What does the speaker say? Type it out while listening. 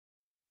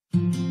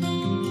Good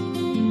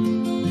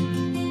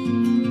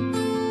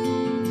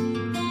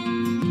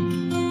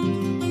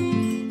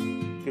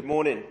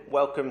morning.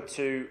 Welcome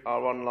to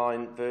our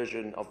online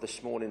version of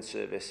this morning's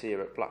service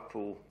here at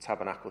Blackpool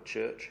Tabernacle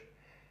Church.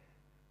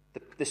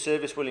 This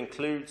service will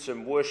include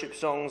some worship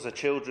songs, a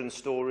children's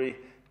story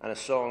and a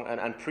song,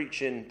 and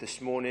preaching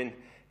this morning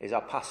is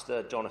our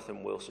pastor,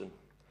 Jonathan Wilson.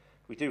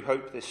 We do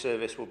hope this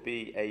service will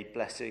be a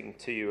blessing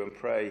to you and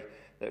pray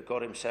that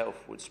God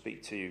himself would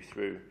speak to you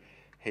through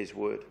his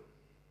word.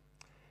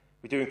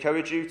 We do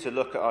encourage you to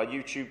look at our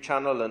YouTube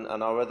channel and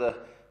our other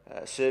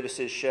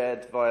services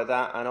shared via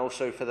that, and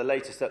also for the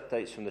latest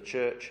updates from the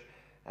church,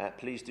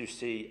 please do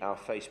see our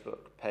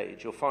Facebook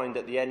page. You'll find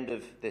at the end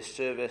of this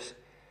service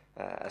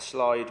a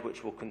slide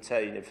which will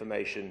contain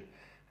information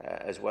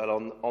as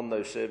well on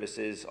those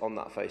services on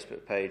that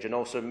Facebook page, and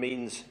also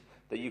means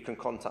that you can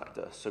contact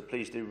us. So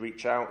please do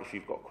reach out if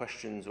you've got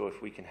questions or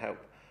if we can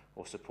help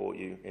or support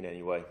you in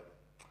any way.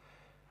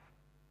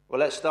 Well,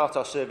 let's start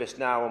our service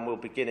now, and we'll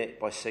begin it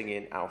by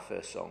singing our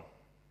first song.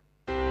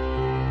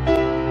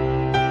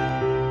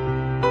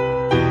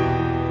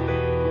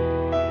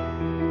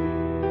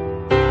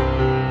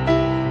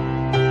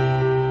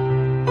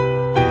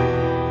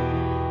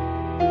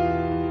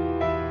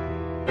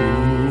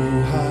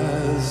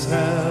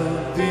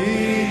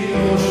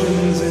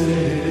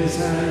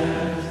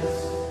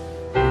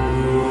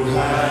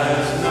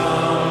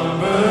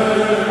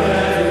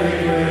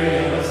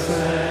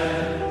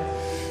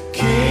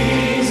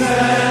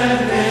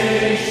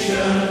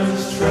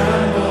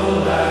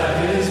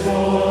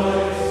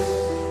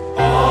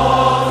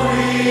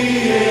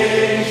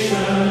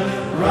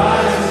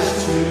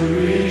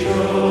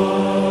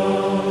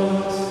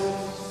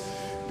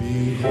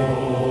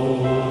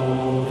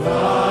 Behold,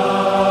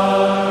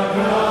 our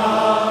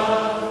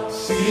God.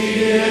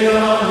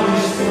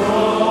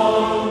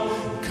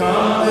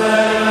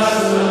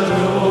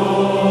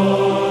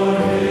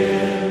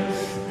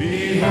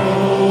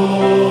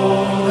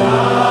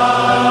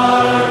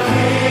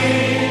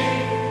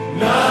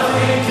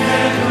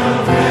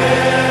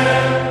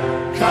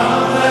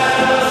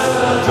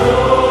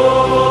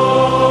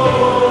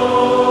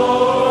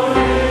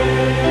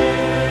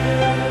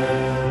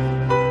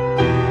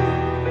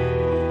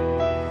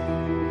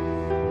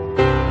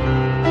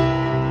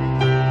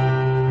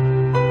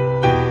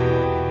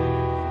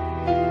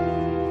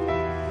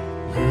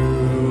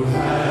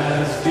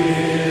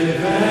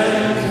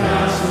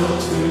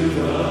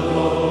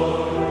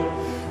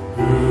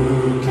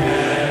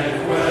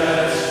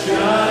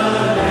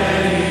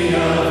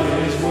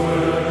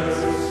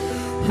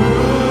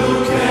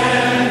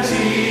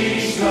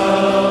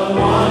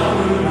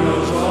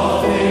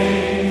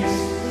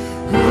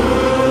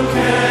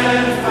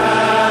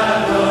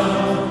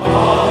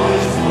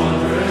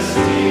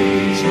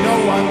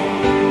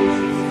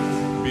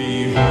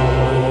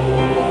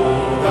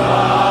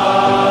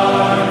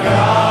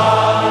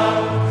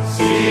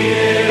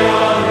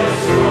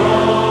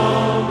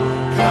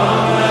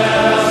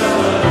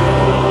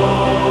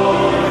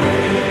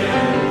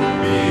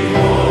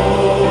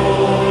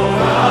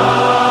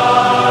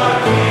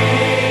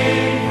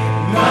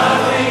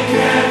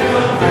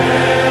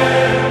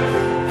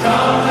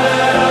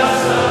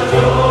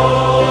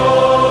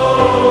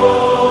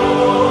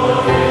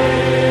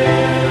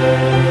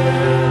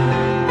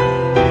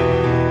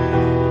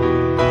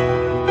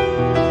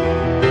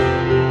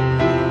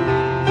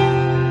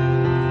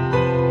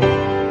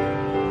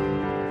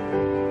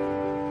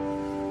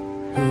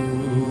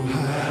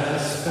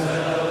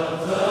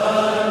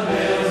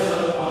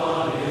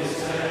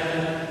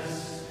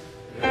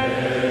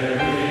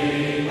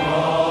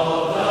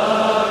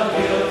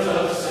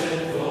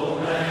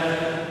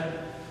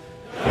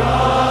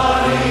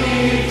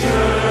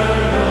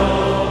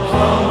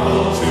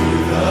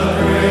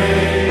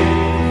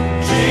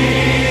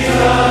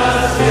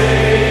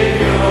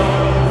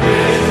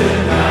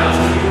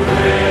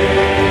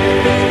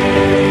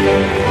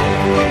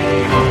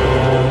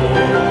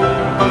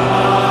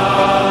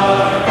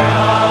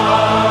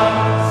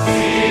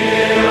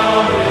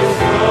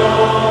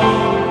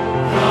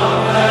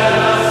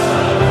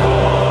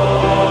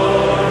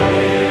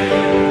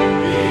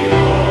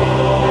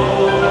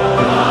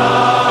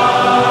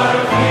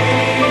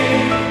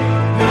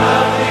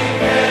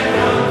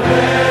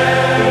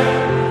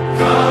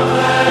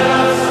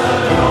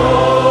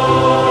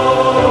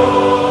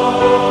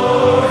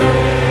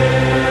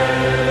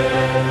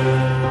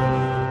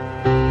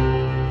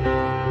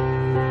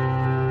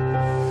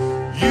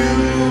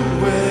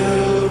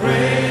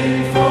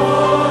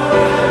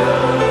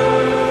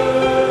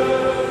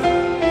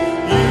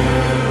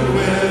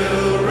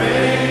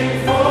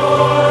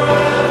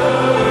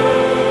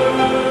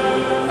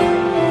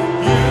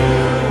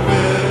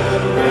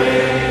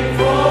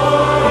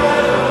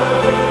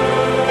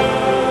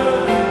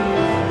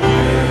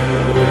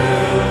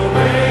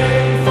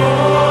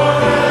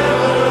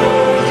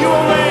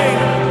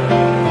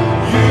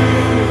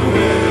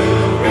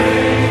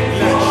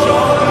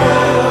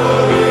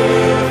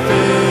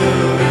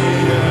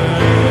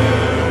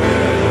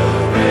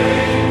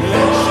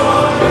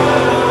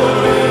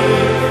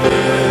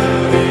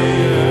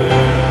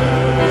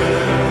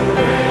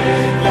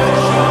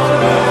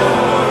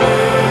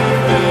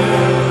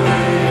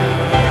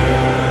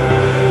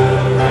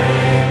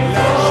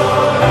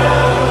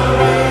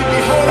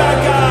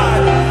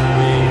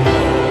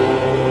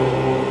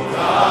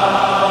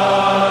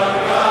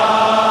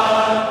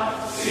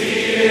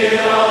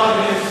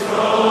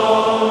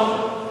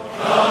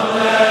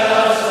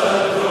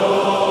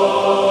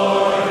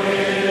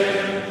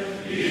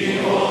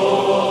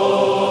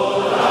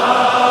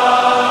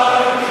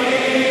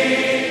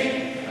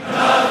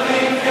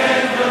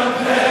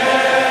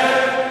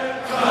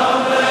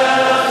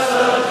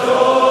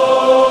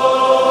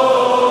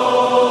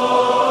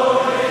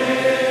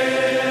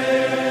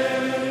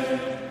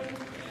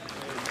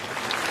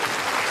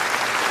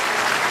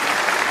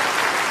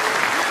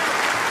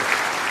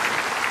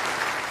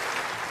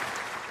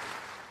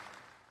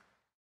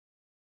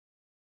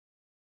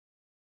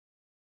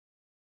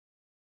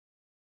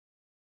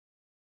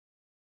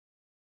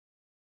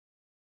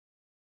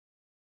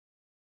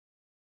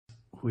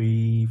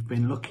 We've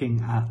been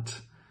looking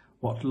at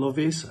what love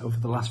is over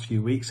the last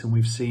few weeks, and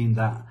we've seen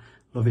that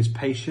love is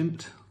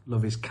patient,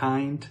 love is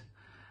kind,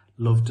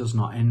 love does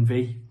not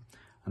envy.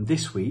 And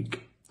this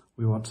week,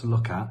 we want to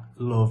look at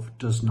love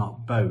does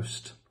not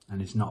boast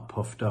and is not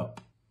puffed up.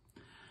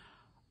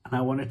 And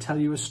I want to tell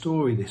you a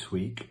story this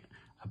week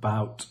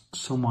about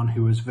someone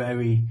who was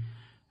very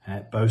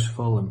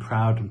boastful and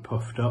proud and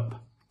puffed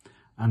up,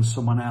 and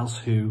someone else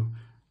who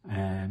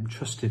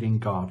trusted in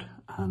God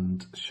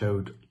and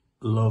showed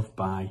love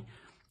by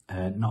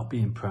not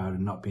being proud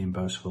and not being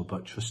boastful,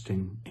 but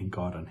trusting in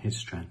God and his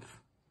strength.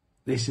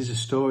 This is a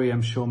story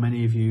I'm sure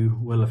many of you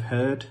will have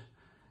heard.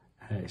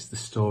 It's the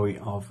story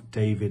of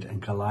David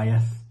and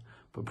Goliath,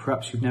 but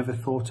perhaps you've never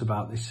thought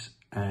about this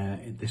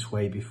this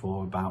way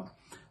before, about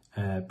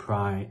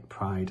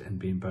pride and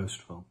being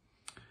boastful.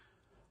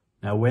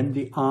 Now, when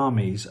the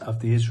armies of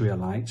the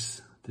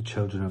Israelites, the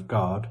children of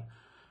God,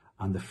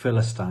 and the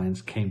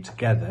Philistines came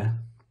together,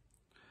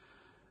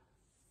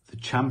 the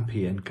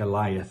champion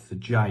Goliath, the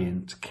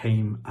giant,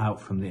 came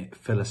out from the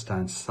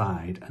Philistines'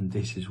 side, and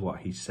this is what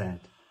he said.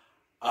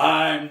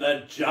 I'm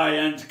the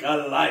giant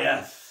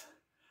Goliath.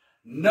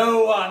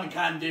 No one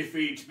can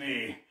defeat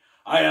me.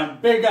 I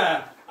am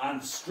bigger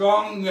and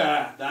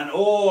stronger than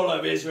all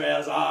of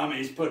Israel's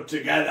armies put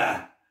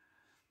together.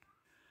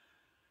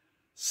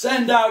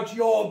 Send out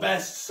your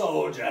best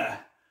soldier,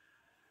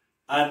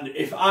 and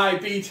if I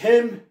beat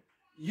him,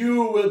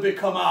 you will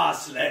become our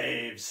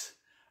slaves.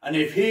 And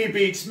if he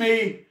beats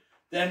me,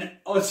 then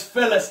us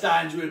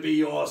Philistines will be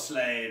your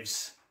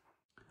slaves.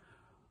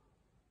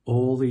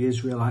 All the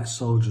Israelite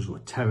soldiers were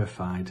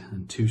terrified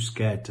and too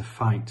scared to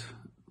fight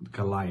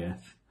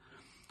Goliath,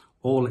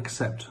 all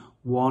except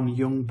one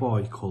young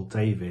boy called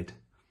David.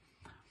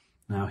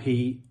 Now,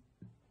 he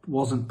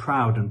wasn't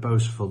proud and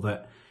boastful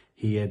that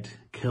he had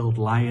killed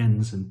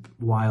lions and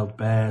wild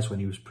bears when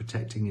he was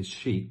protecting his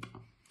sheep,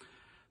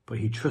 but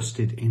he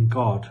trusted in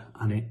God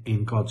and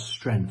in God's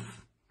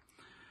strength.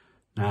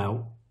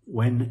 Now,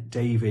 when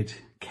David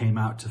came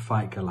out to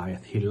fight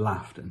Goliath, he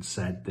laughed and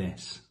said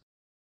this.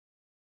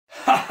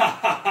 Ha ha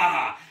ha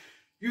ha!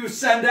 You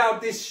send out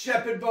this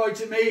shepherd boy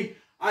to me?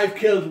 I've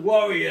killed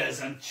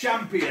warriors and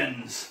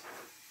champions.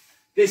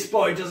 This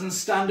boy doesn't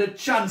stand a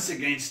chance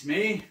against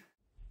me.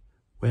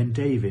 When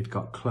David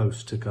got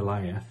close to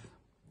Goliath,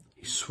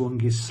 he swung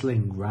his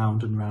sling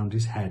round and round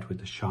his head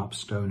with a sharp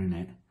stone in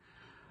it,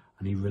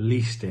 and he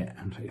released it,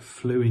 and it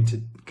flew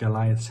into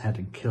Goliath's head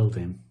and killed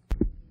him.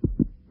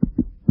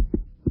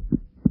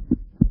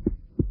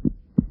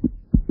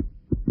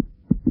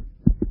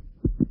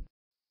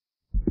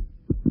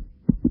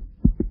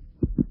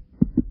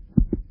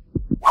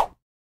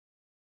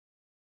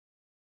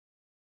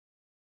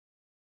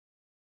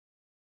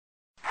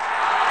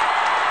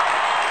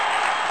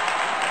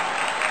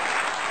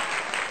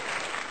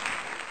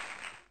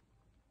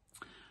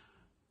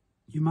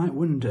 You might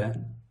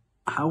wonder,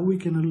 how are we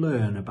going to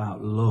learn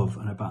about love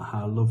and about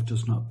how love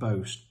does not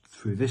boast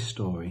through this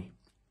story?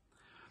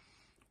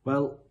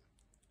 Well,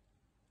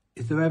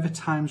 is there ever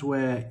times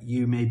where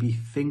you maybe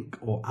think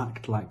or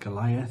act like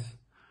Goliath?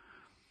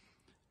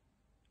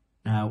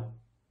 Now,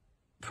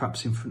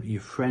 perhaps in front of your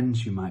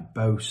friends you might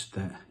boast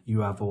that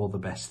you have all the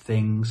best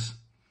things,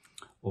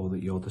 or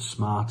that you're the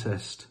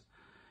smartest.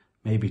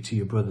 Maybe to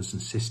your brothers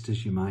and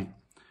sisters you might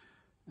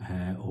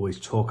always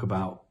talk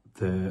about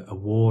the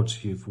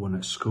awards you've won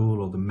at school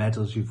or the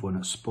medals you've won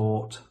at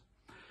sport.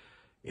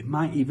 It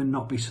might even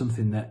not be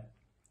something that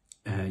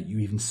you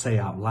even say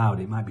out loud.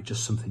 It might be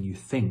just something you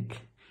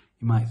think.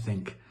 You might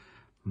think,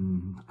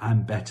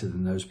 I'm better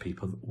than those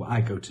people. Well, I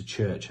go to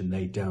church and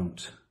they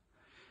don't.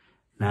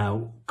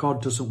 Now,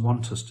 God doesn't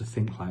want us to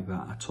think like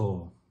that at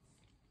all.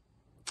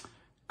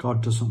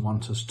 God doesn't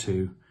want us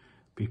to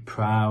be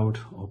proud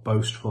or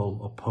boastful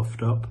or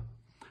puffed up.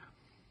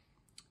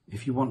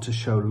 If you want to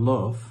show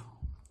love,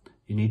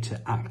 you need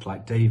to act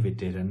like David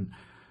did and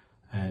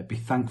be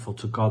thankful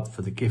to God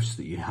for the gifts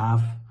that you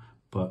have,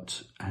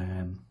 but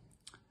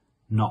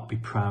not be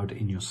proud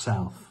in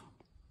yourself.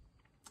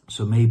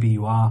 So maybe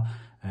you are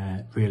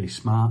really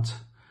smart,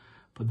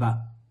 but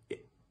that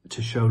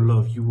to show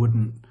love, you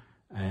wouldn't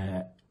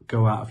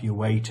go out of your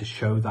way to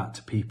show that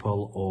to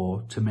people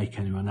or to make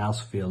anyone else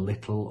feel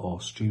little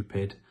or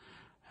stupid.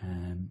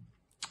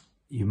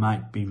 You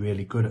might be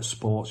really good at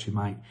sports, you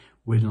might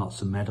win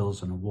lots of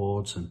medals and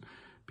awards and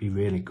be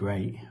really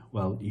great.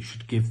 Well, you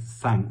should give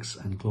thanks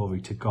and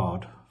glory to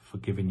God for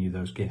giving you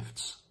those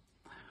gifts.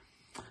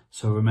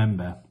 So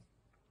remember,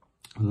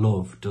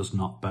 love does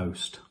not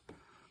boast.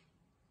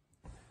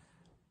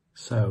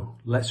 So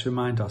let's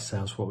remind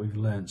ourselves what we've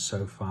learned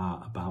so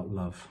far about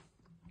love.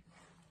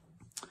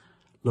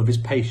 Love is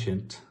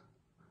patient.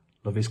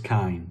 Love is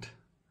kind.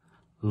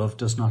 Love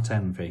does not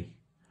envy.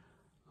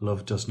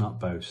 Love does not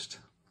boast.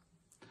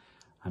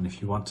 And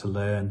if you want to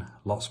learn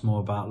lots more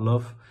about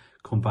love,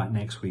 come back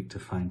next week to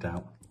find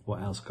out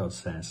what else God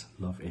says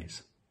love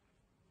is.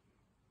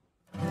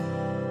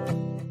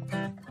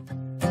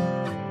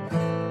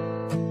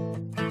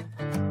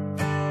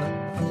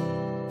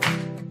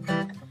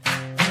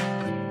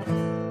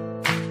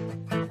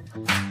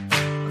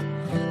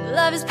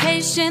 Love is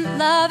patient,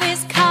 love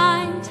is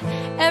kind,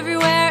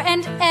 everywhere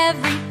and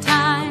every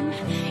time.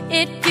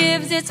 It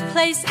gives its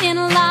place in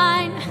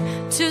line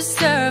to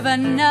serve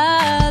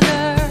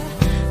another.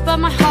 But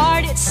my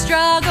heart, it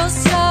struggles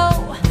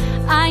so,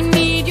 I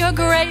need your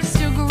grace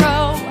to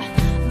grow.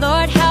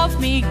 Lord, help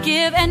me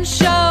give and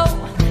show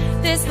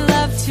this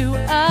love to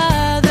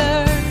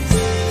others.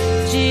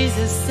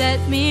 Jesus set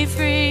me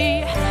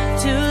free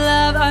to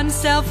love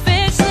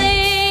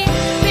unselfishly.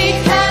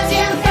 Because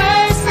you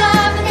first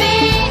loved me,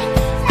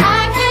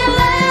 I can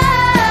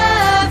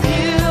love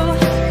you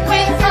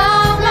with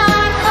all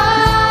my heart.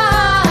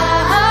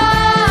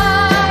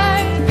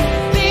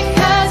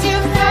 Because you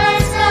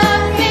first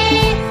loved me,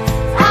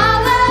 I'll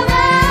love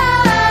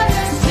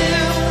others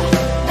too,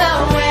 the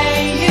way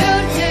you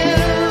do.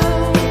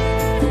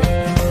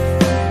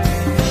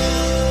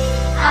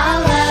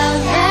 I'll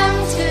love them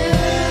too.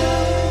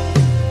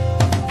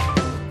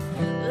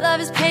 Love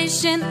is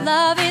patient,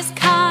 love is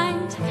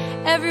kind,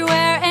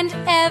 everywhere and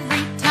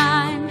every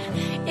time.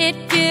 It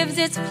gives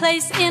its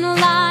place in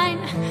line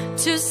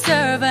to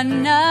serve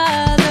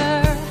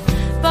another.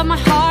 But my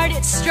heart,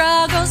 it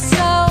struggles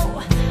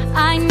so,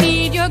 I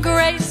need your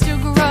grace to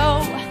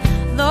grow.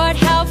 Lord,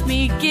 help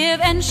me give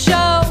and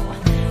show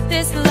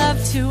this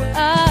love to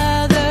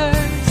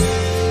others.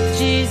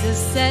 Jesus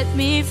set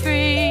me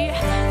free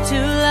to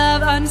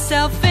love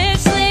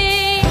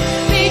unselfishly.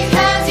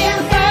 Because you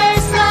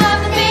first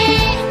loved me,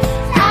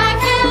 I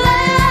can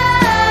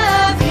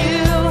love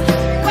you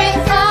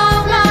with all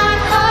my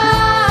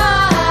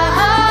heart.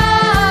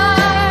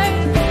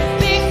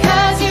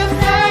 Because you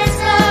first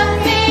loved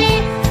me,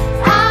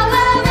 I'll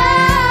love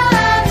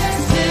others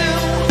too,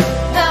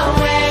 the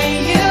way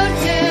you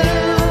do.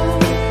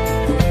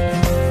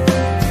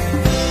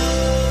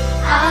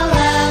 I'll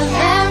love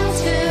them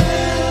too.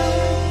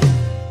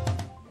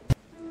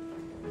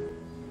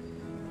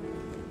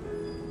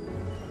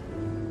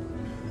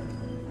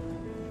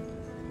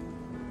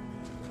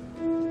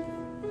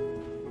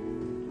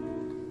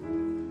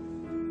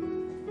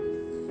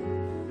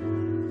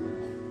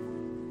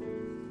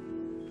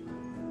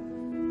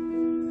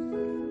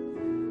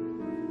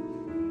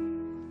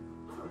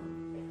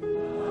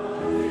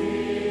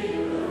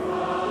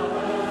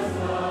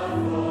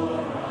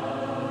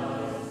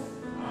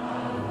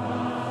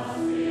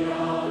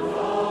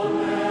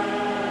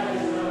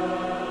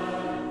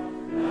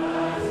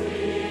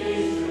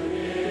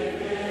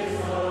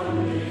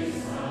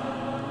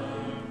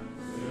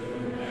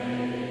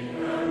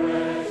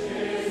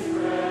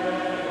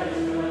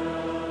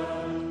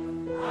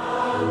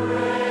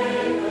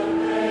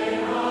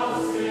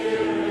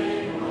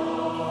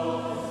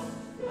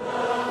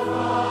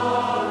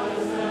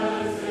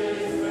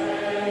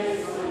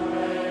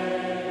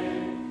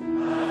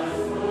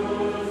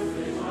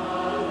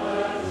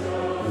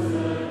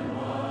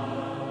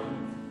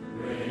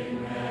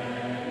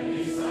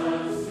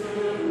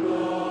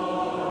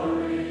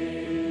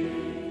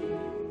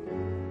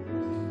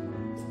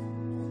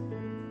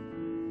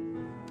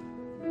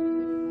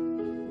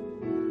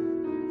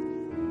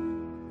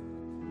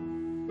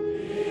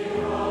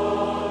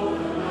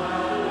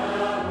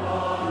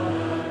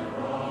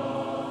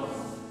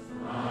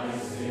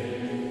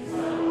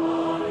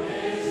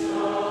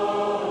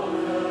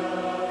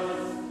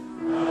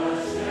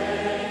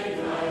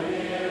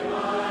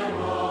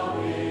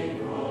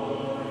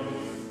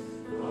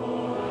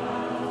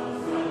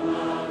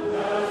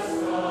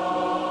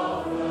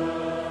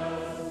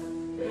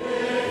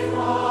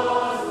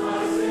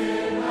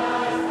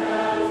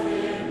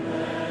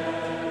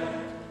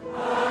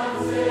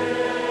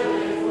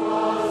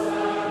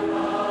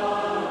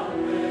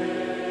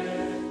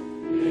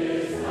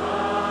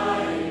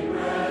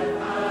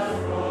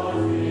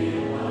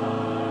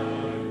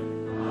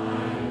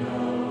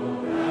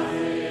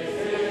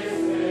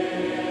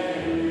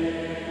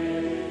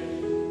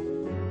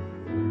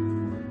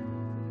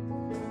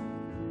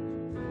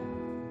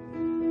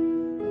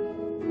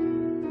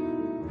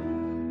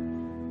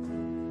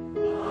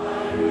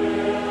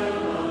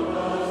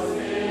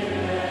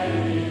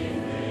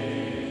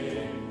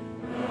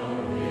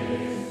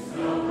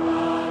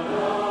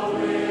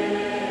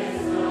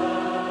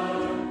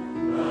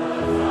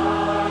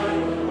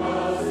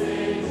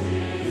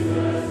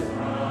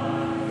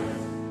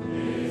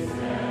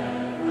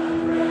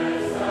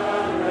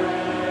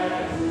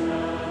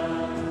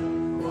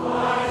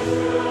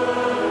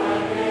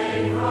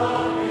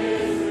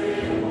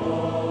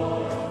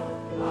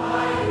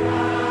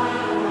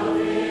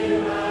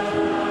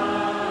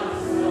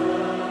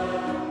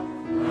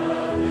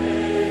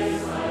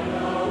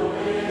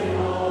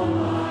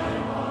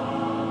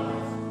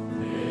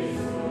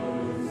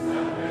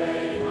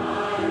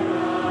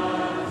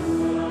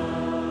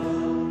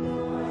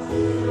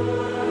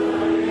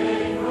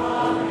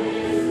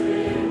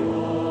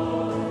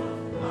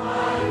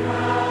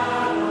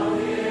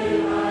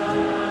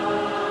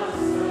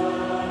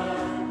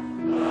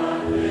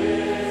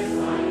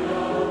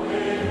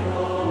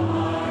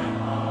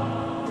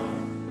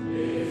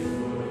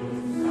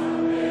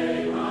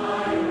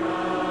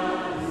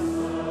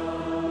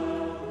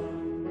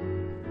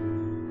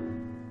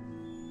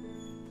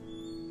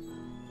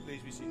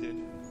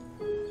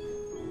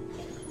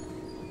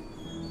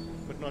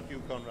 not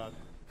you, Conrad.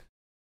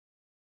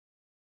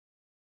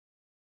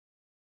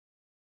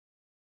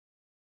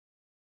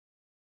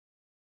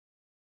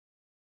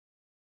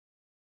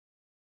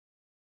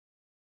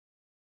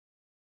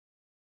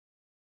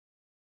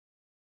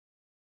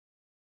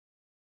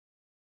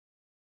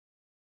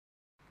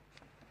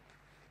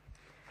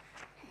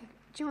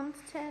 Do you want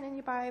to turn in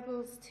your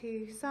Bibles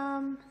to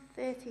Psalm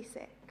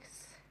 36?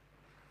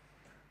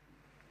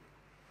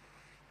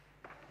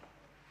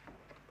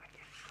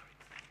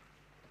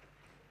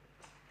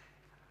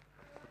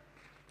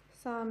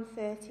 Psalm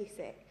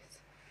 36.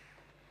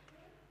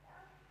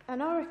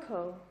 An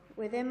oracle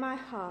within my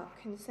heart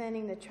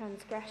concerning the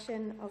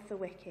transgression of the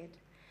wicked.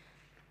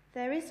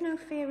 There is no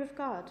fear of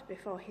God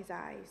before his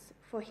eyes,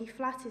 for he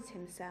flatters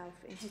himself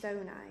in his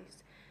own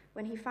eyes,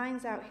 when he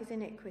finds out his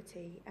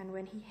iniquity and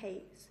when he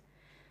hates.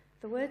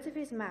 The words of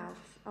his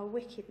mouth are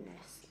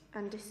wickedness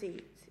and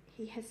deceit.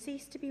 He has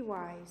ceased to be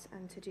wise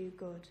and to do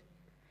good.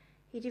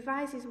 He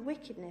devises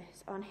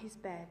wickedness on his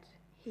bed.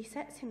 He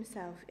sets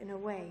himself in a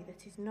way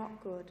that is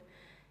not good.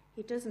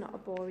 He does not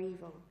abhor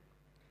evil.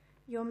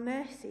 Your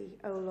mercy,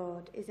 O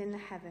Lord, is in the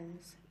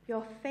heavens.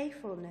 Your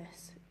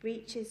faithfulness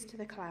reaches to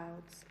the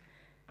clouds.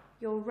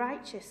 Your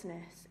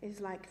righteousness is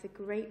like the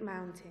great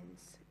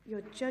mountains.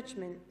 Your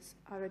judgments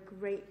are a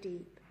great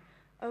deep.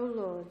 O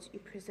Lord, you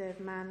preserve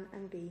man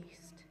and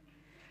beast.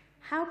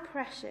 How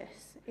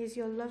precious is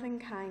your loving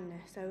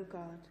kindness, O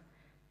God.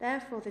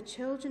 Therefore the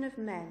children of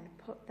men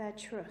put their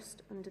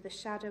trust under the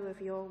shadow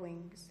of your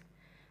wings.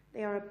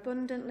 They are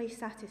abundantly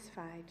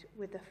satisfied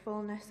with the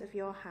fullness of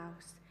your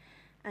house,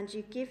 and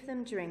you give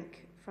them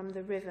drink from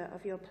the river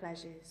of your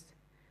pleasures.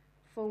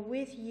 For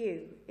with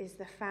you is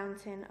the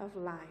fountain of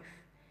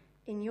life.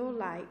 In your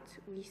light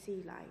we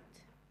see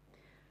light.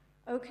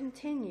 O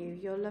continue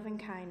your loving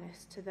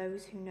kindness to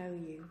those who know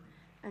you,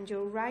 and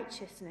your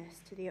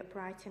righteousness to the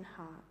upright in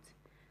heart.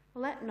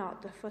 Let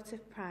not the foot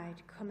of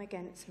pride come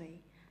against me,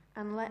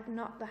 and let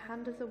not the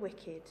hand of the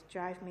wicked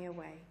drive me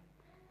away.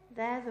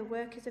 There the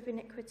workers of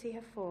iniquity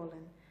have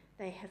fallen.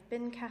 They have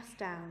been cast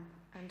down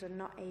and are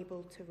not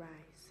able to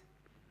rise.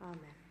 Amen.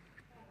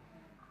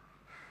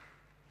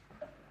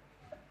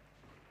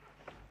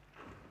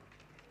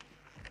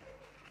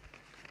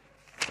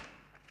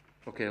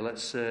 Okay,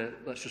 let's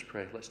just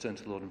pray. Let's turn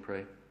to the Lord and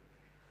pray.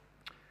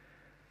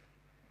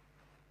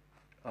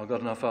 Our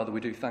God and our Father,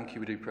 we do thank you,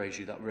 we do praise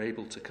you that we're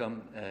able to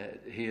come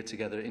here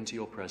together into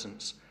your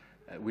presence.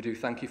 We do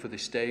thank you for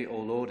this day, O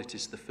Lord. It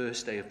is the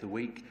first day of the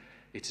week.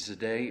 It is a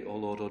day, O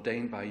Lord,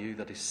 ordained by you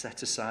that is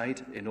set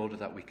aside in order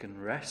that we can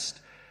rest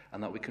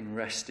and that we can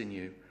rest in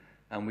you.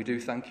 And we do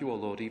thank you, O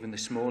Lord, even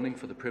this morning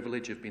for the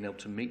privilege of being able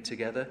to meet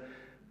together.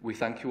 We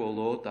thank you, O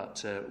Lord,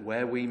 that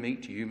where we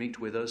meet, you meet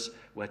with us.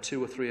 Where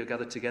 2 or 3 are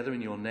gathered together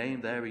in your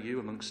name, there are you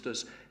amongst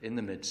us in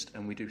the midst.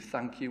 And we do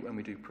thank you and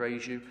we do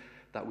praise you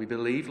that we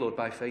believe, Lord,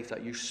 by faith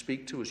that you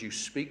speak to us. You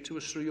speak to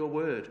us through your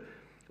word.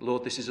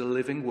 Lord, this is a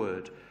living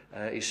word.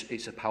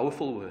 It's a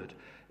powerful word.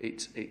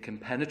 It can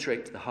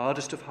penetrate the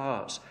hardest of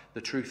hearts,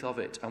 the truth of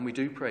it. And we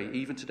do pray,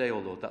 even today, O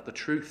Lord, that the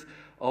truth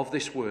of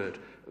this word,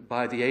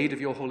 by the aid of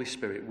your Holy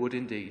Spirit, would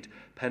indeed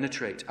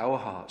penetrate our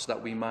hearts,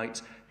 that we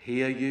might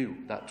hear you,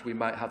 that we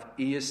might have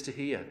ears to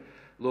hear.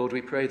 Lord,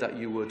 we pray that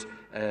you would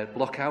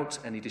block out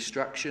any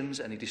distractions,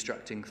 any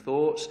distracting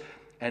thoughts,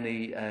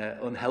 any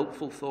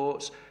unhelpful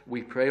thoughts.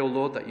 We pray, O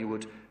Lord, that you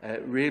would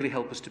really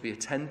help us to be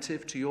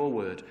attentive to your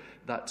word,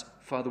 that,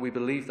 Father, we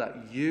believe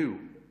that you,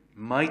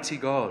 mighty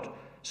God,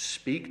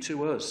 speak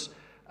to us,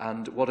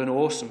 and what an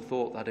awesome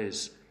thought that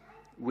is.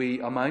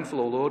 We are mindful,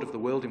 O Lord, of the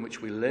world in which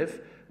we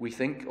live. We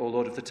think, O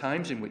Lord, of the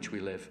times in which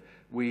we live.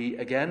 We,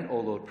 again, O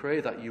Lord,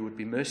 pray that you would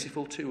be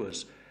merciful to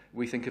us.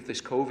 We think of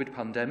this COVID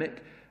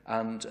pandemic,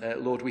 and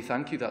Lord, we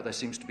thank you that there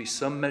seems to be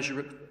some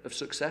measure of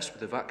success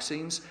with the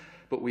vaccines.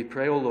 But we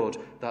pray, O Lord,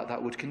 that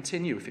that would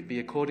continue if it be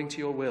according to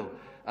your will.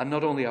 And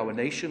not only our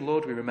nation,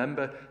 Lord, we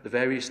remember the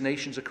various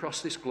nations across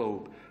this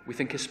globe. We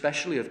think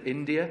especially of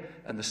India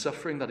and the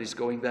suffering that is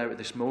going there at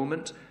this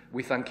moment.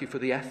 We thank you for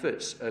the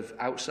efforts of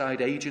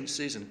outside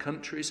agencies and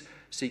countries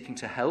seeking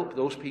to help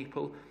those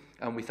people.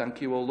 And we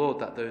thank you, O Lord,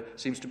 that there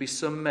seems to be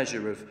some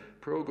measure of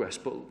progress.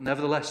 But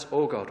nevertheless,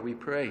 O God, we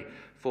pray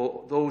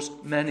for those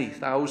many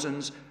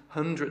thousands,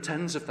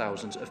 tens of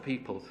thousands of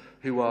people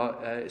who are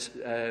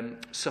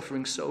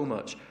suffering so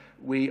much.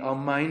 We are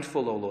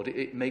mindful, O Lord,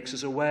 it makes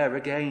us aware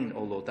again,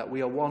 O Lord, that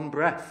we are one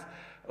breath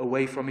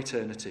away from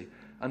eternity.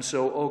 And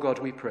so, O God,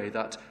 we pray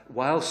that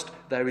whilst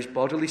there is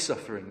bodily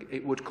suffering,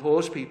 it would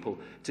cause people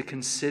to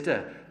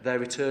consider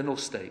their eternal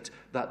state,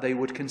 that they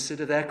would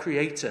consider their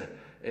Creator,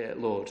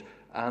 Lord.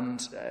 And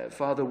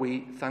Father, we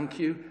thank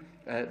you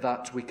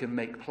that we can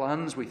make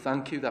plans. We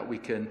thank you that we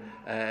can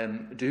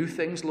do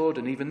things, Lord.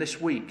 And even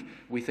this week,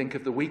 we think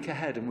of the week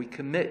ahead and we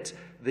commit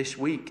this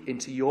week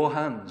into your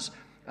hands.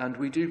 And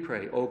we do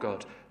pray, oh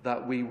God,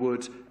 that we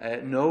would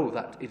know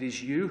that it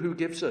is you who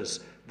gives us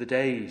the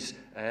days.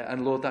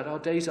 And Lord, that our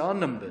days are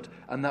numbered.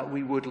 And that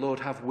we would, Lord,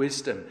 have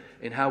wisdom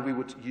in how we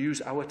would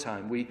use our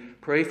time. We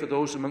pray for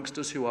those amongst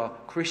us who are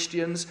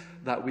Christians,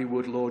 that we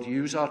would, Lord,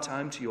 use our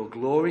time to your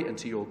glory and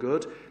to your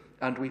good.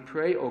 And we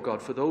pray, O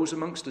God, for those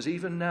amongst us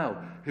even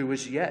now who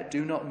as yet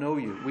do not know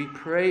you. We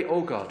pray,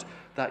 O God,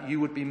 that you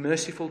would be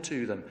merciful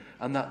to them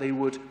and that they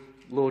would,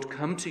 Lord,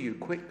 come to you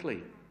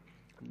quickly.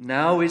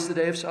 Now is the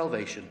day of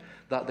salvation,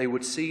 that they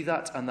would see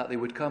that and that they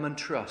would come and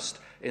trust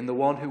in the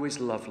one who is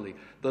lovely,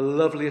 the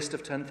loveliest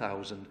of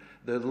 10,000,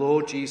 the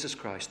Lord Jesus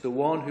Christ, the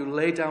one who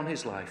laid down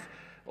his life.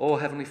 Oh,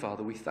 Heavenly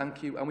Father, we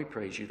thank you and we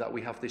praise you that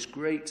we have this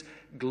great,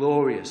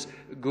 glorious,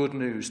 good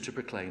news to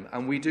proclaim.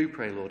 And we do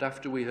pray, Lord,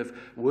 after we have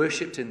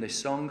worshipped in this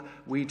song,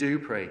 we do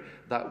pray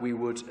that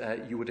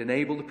you would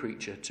enable the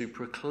preacher to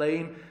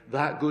proclaim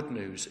that good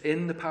news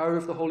in the power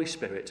of the Holy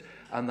Spirit,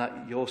 and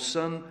that your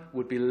Son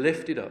would be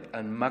lifted up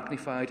and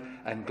magnified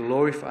and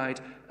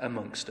glorified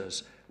amongst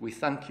us. We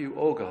thank you,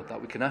 oh God,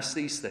 that we can ask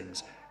these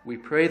things. We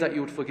pray that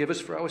you would forgive us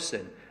for our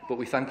sin, but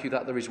we thank you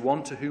that there is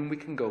one to whom we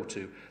can go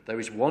to. There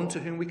is one to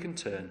whom we can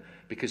turn,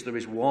 because there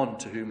is one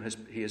to whom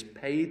he has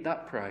paid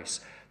that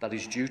price that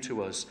is due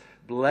to us.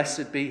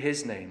 Blessed be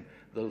his name,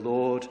 the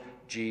Lord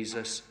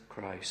Jesus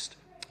Christ.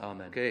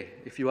 Amen. Okay,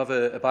 if you have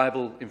a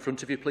Bible in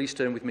front of you, please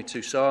turn with me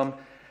to Psalm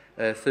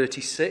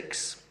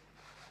 36.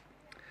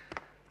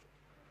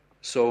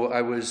 So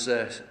I was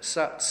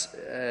sat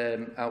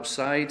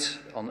outside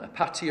on a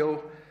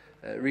patio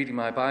reading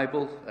my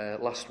Bible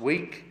last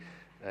week,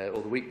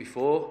 or the week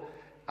before,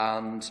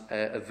 and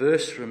a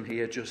verse from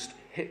here just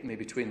hit me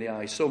between the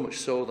eyes, so much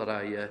so that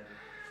I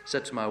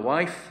said to my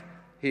wife,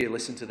 here,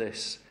 listen to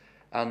this.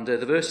 And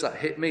the verse that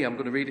hit me, I'm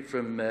going to read it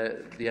from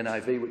the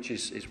NIV, which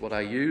is what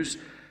I use.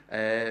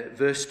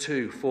 Verse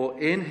 2, for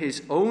in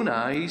his own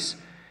eyes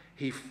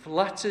he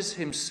flatters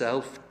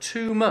himself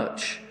too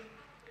much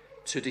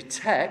to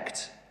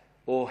detect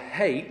or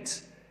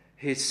hate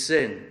his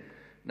sin.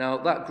 Now,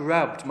 that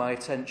grabbed my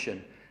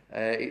attention.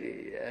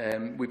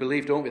 We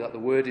believe, don't we, that the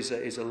word is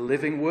a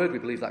living word. We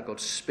believe that God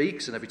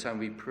speaks, and every time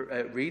we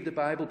read the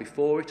Bible,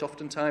 before it,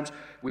 oftentimes,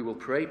 we will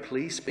pray,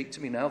 please speak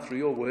to me now through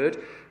your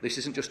word. This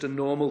isn't just a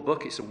normal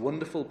book, it's a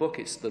wonderful book.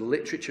 The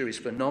literature is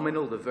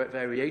phenomenal, the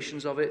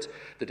variations of it,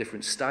 the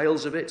different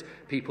styles of it.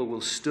 People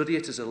will study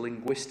it as a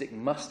linguistic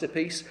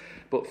masterpiece.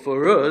 But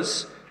for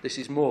us, this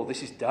is more,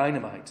 this is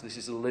dynamite, this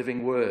is a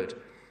living word.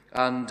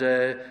 And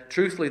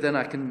truthfully, then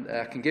I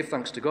can give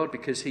thanks to God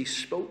because he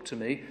spoke to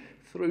me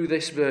through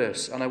this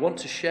verse. And I want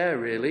to share,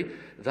 really,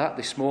 that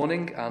this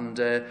morning. And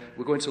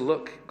we're going to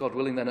look, God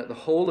willing, then at the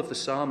whole of the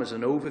psalm as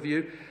an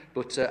overview.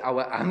 But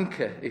our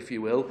anchor, if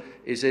you will,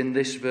 is in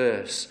this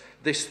verse.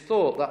 This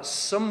thought that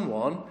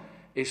someone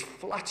is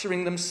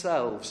flattering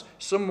themselves.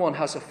 Someone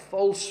has a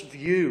false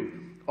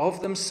view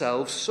of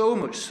themselves, so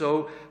much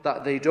so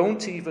that they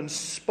don't even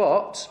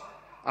spot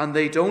and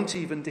they don't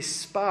even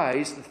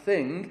despise the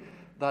thing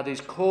that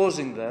is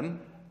causing them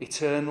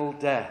eternal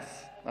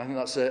death. I think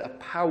that's a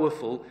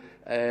powerful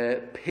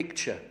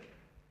picture.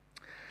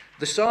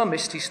 The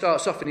psalmist, he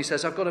starts off and he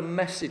says, I've got a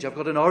message, I've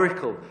got an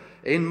oracle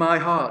in my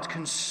heart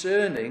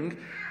concerning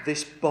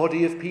this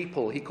body of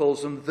people. He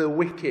calls them the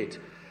wicked.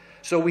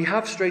 So we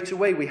have straight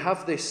away, we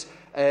have this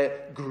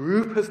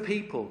group of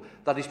people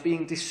that is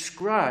being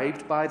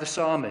described by the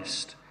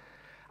psalmist.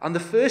 And the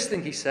first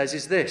thing he says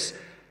is this: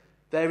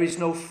 there is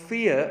no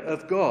fear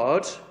of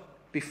God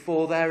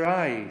before their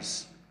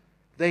eyes.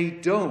 They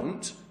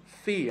don't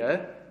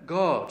fear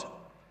God.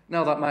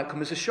 Now that might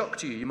come as a shock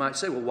to you. You might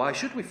say, well, why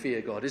should we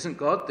fear God? Isn't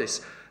God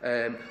this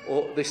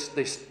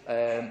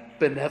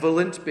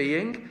benevolent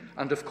being?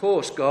 And of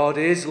course, God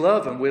is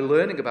love, and we're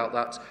learning about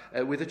that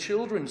with the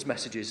children's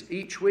messages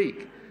each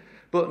week.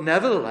 But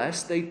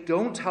nevertheless, they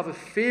don't have a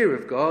fear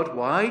of God.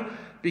 Why?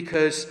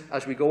 Because,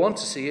 as we go on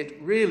to see it,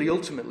 really,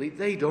 ultimately,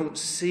 they don't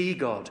see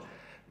God.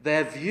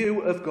 Their view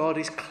of God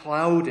is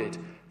clouded.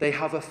 They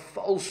have a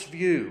false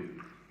view.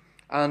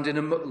 And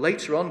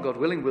later on, God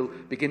willing, we'll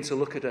begin to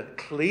look at a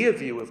clear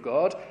view of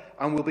God,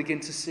 and we'll begin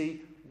to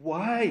see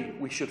why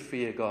we should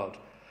fear God.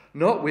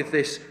 Not with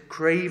this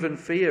craven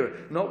fear,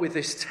 not with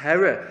this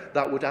terror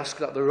that would ask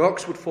that the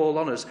rocks would fall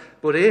on us,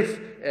 but if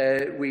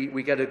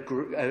we get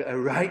a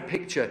right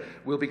picture,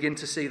 we'll begin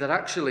to see that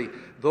actually,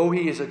 though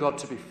he is a God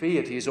to be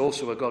feared, he is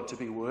also a God to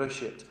be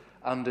worshipped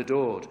and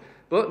adored.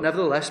 But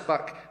nevertheless,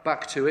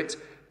 back to it.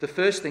 The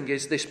first thing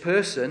is this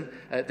person,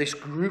 this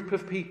group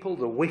of people,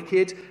 the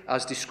wicked,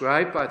 as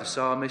described by the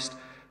psalmist,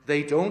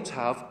 they don't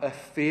have a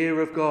fear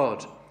of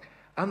God.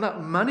 And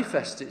that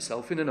manifests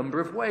itself in a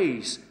number of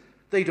ways.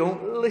 They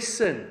don't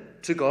listen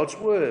to God's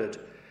word.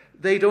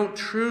 They don't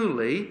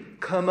truly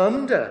come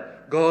under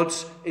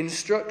God's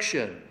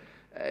instruction.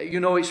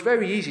 It's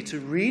very easy to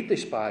read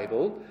this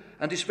Bible,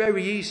 and it's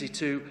very easy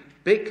to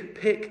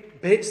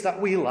pick bits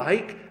that we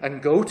like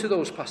and go to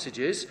those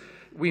passages.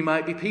 We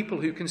might be people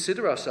who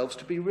consider ourselves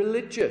to be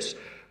religious.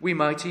 We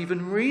might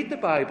even read the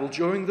Bible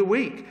during the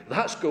week.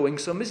 That's going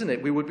some, isn't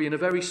it? We would be in a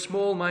very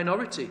small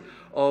minority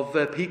of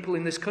people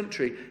in this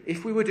country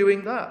if we were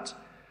doing that.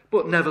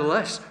 But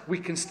nevertheless, we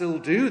can still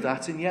do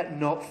that and yet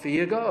not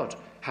fear God.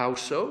 How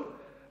so?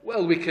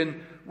 Well, we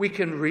can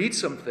read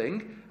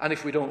something, and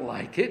if we don't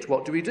like it,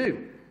 what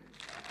do?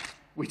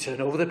 We turn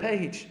over the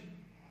page.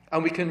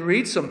 And we can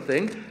read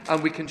something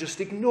and we can just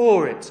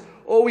ignore it.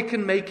 Or we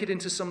can make it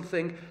into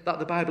something that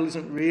the Bible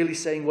isn't really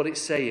saying what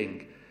it's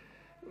saying.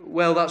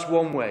 Well, that's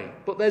one way.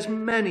 But there's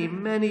many,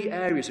 many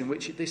areas in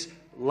which this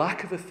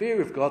lack of a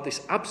fear of God,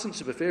 this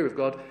absence of a fear of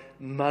God,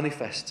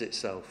 manifests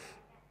itself.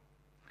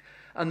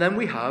 And then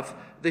we have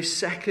this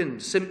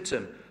second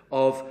symptom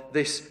of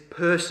this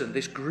person,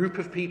 this group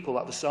of people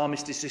that the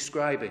psalmist is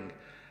describing.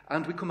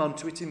 And we come on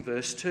to it in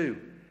verse 2.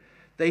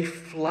 They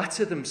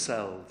flatter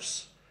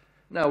themselves.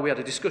 Now, we had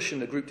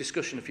a group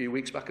discussion a few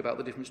weeks back about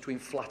the difference between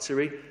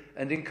flattery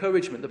and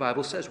encouragement. The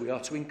Bible says we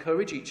are to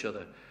encourage each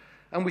other.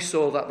 And we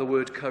saw that the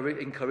word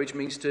encourage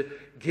means to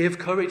give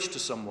courage to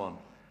someone.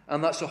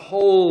 And that's a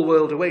whole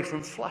world away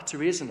from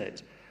flattery, isn't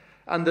it?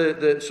 And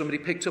somebody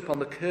picked up on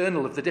the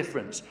kernel of the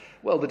difference.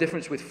 Well, the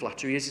difference with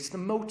flattery is it's the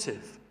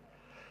motive.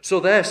 So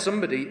there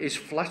somebody is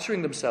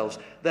flattering themselves.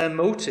 Their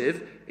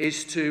motive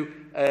is to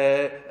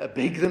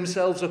big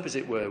themselves up, as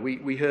it were.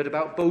 We heard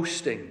about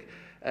boasting.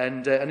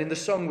 And in the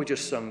song we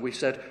just sung, we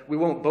said we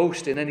won't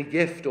boast in any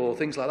gift or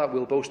things like that.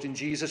 We'll boast in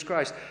Jesus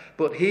Christ.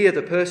 But here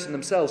the person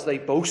themselves, they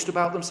boast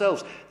about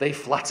themselves. They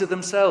flatter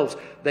themselves.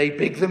 They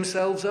big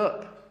themselves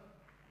up.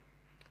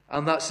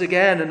 And that's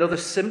again another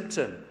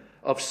symptom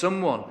of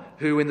someone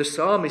who in the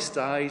psalmist's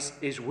eyes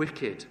is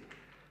wicked.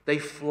 They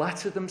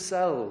flatter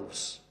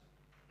themselves.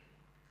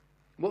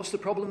 What's the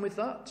problem with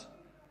that?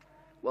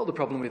 Well, the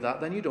problem with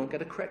that, then you don't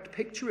get a correct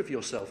picture of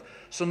yourself.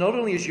 So not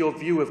only is your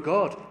view of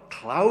God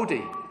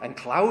cloudy and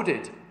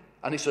clouded,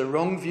 and it's a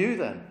wrong view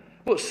then,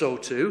 but so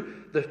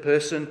too, the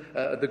person,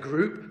 the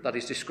group that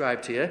is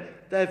described here,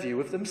 their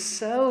view of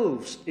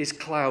themselves is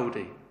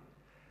cloudy.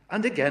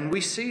 And again,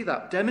 we see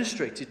that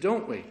demonstrated,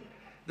 don't we?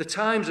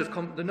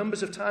 The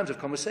numbers of times of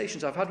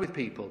conversations I've had with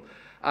people,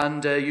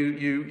 and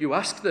you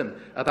ask them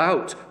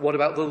what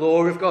about the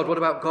law of God? What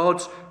about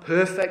God's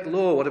perfect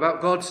law? What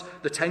about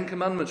the Ten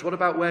Commandments? What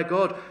about where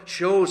God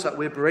shows that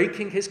we're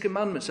breaking his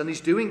commandments and he's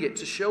doing it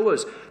to show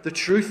us the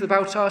truth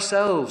about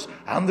ourselves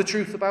and the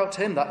truth about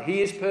him, that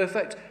he is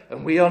perfect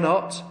and we are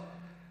not?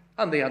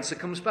 And the answer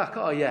comes back,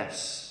 oh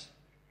yes,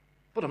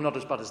 but I'm not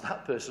as bad as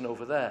that person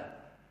over there.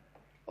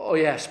 Oh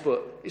yes,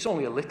 but it's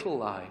only a little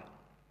lie.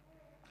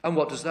 And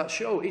what does that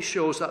show? It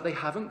shows that they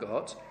haven't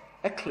got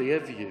a clear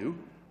view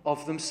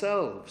of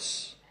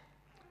themselves,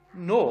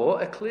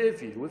 nor a clear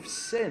view of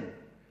sin.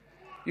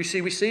 You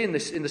see, we see in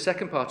the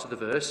second part of the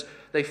verse,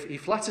 he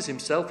flatters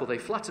himself, or they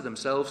flatter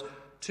themselves,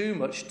 too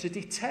much to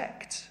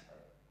detect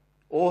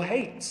or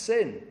hate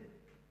sin.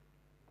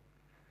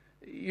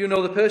 You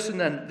know, the person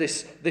then,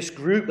 this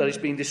group that is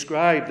being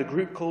described, the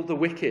group called the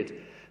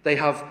wicked, they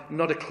have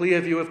not a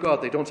clear view of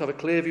God, they don't have a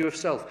clear view of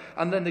self,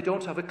 and then they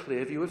don't have a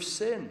clear view of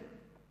sin.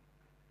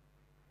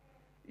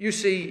 You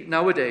see,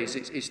 nowadays,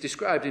 it's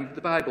described in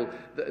the Bible,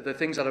 the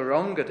things that are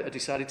wrong are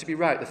decided to be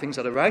right. The things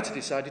that are right are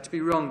decided to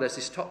be wrong. There's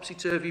this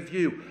topsy-turvy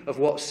view of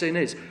what sin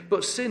is.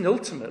 But sin,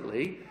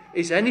 ultimately,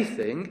 is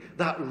anything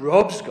that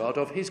robs God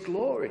of his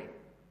glory.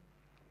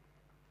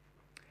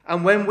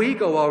 And when we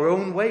go our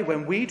own way,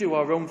 when we do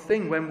our own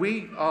thing, when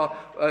we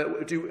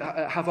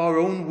have our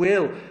own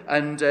will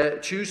and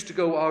choose to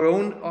go our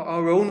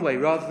own way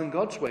rather than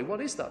God's way,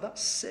 what is that?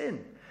 That's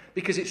sin.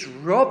 Because it's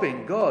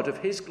robbing God of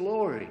his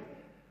glory.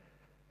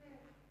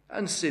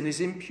 And sin is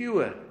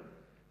impure.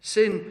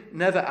 Sin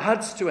never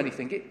adds to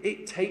anything.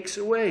 It takes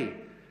away.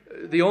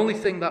 The only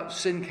thing that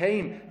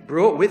sin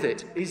brought with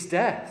it is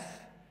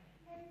death.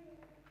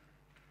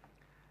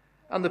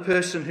 And the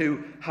person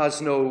who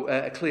has no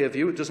clear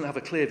view, doesn't have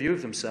a clear view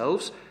of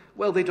themselves,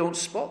 well, they don't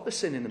spot the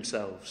sin in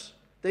themselves.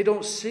 They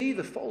don't see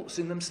the faults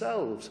in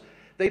themselves.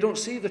 They don't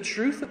see the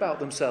truth about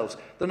themselves.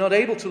 They're not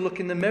able to look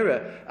in the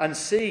mirror and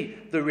see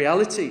the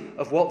reality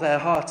of what their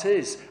heart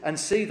is and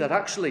see that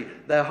actually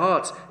their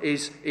heart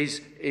is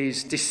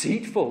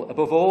deceitful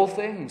above all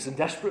things and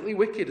desperately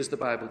wicked, as the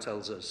Bible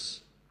tells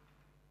us.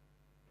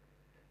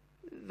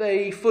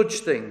 They fudge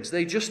things,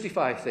 they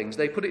justify things,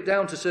 they put it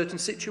down to certain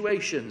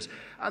situations,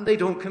 and they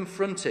don't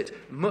confront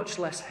it, much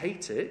less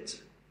hate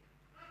it.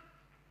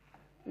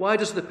 Why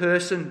does the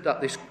person that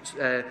this,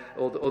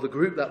 or the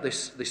group that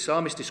this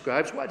psalmist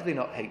describes, why do they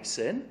not hate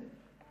sin?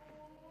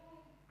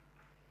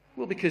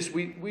 Well, because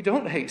we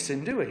don't hate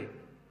sin, do we?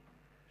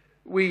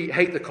 We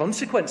hate the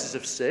consequences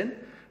of sin.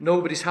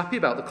 Nobody's happy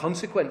about the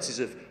consequences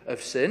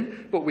of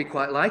sin, but we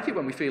quite like it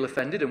when we feel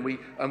offended and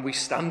we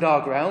stand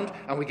our ground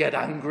and we get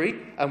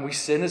angry and we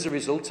sin as a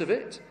result of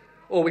it.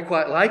 Or we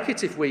quite like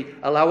it if we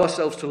allow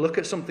ourselves to look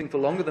at something for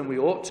longer than we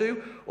ought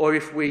to, or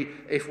if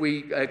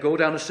we go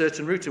down a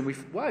certain route. And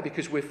why?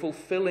 Because we're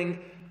fulfilling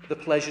the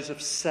pleasures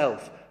of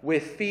self. We're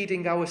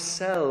feeding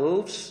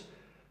ourselves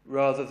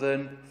rather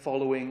than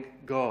following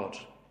God.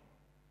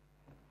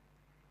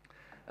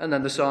 And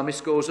then the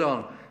psalmist goes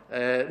on.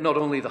 Not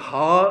only the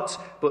heart,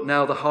 but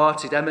now the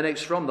heart, it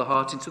emanates from the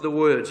heart into the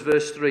words.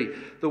 Verse 3,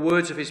 the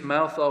words of his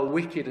mouth are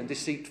wicked and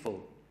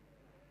deceitful.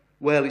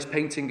 Well, it's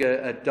painting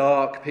a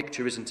dark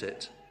picture, isn't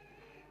it?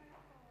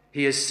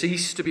 He has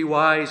ceased to be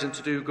wise and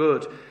to do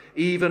good.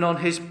 Even on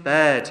his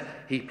bed,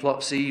 he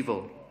plots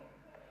evil.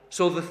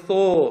 So the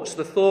thoughts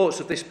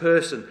of this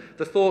person,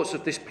 the thoughts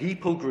of this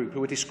people group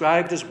who are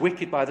described as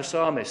wicked by the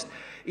psalmist,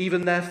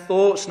 even their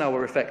thoughts now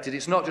are affected.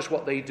 It's not just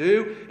what they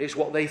do, it's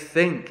what they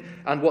think.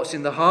 And what's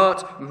in the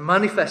heart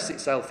manifests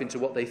itself into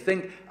what they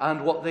think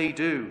and what they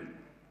do.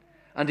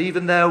 And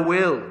even their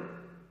will,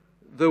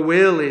 the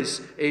will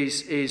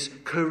is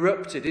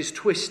corrupted, is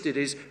twisted,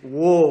 is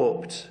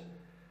warped.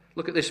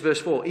 Look at this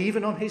verse 4.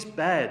 Even on his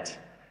bed,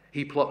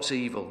 he plots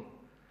evil.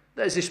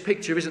 There's this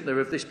picture, isn't there,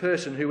 of this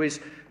person who is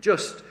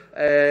just,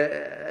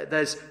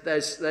 there's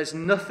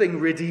nothing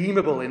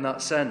redeemable in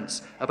that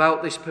sense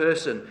about this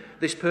person.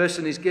 This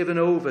person is given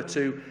over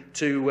to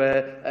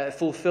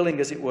fulfilling,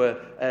 as it were,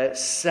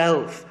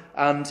 self,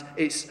 and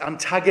it's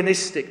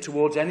antagonistic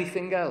towards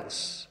anything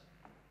else.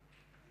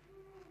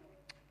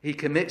 He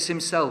commits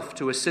himself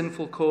to a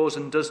sinful cause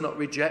and does not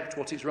reject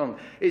what is wrong.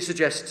 It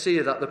suggests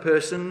here that the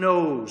person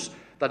knows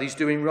that he's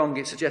doing wrong.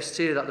 It suggests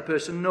here that the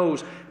person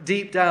knows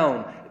deep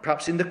down,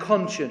 perhaps in the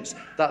conscience,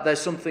 that there's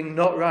something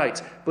not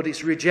right, but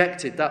it's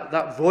rejected.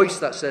 That voice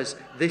that says,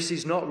 this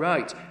is not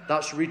right,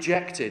 that's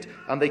rejected,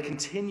 and they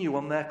continue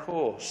on their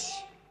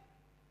course.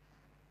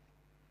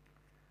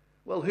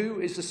 Well,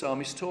 who is the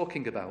psalmist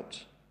talking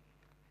about?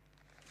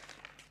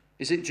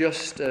 Is it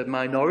just a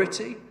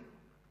minority?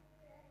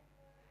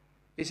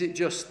 Is it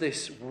just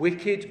this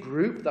wicked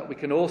group that we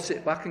can all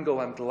sit back and go,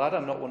 I'm glad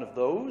I'm not one of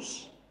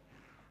those?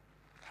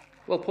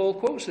 Well, Paul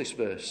quotes this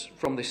verse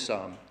from this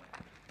psalm.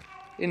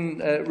 In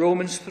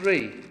Romans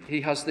 3, he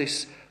has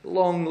this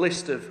long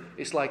list of,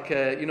 it's like,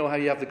 you know how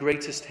you have the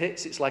greatest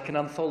hits? It's like an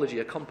anthology,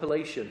 a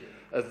compilation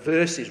of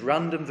verses,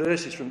 random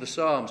verses from the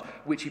Psalms,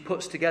 which he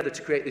puts together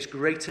to create this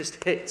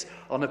greatest hit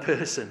on a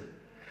person.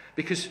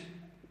 Because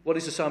what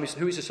is the psalmist?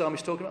 Who is the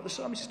psalmist talking about? The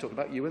psalmist is talking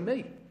about you and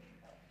me.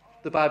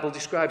 The Bible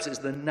describes it as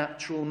the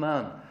natural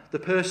man. The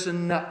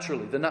person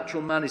naturally. The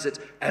natural man is at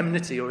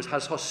enmity or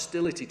has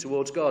hostility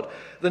towards God.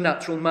 The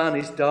natural man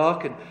is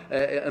dark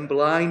and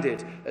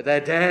blinded. They're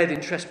dead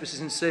in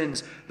trespasses and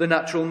sins. The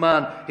natural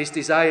man, his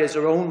desires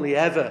are only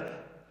ever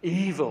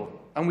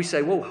evil. And we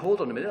say, whoa, hold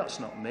on a minute,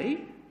 that's not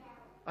me.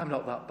 I'm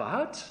not that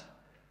bad.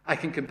 I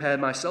can compare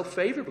myself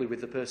favourably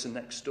with the person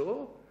next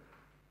door.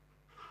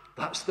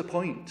 That's the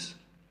point.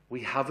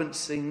 We haven't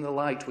seen the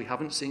light. We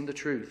haven't seen the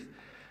truth.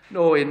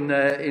 No,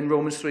 in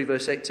Romans 3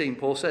 verse 18,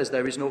 Paul says,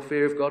 there is no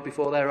fear of God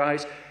before their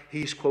eyes.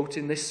 He's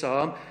quoting this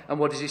psalm. And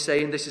what is he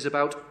saying? This is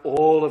about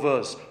all of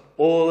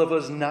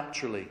us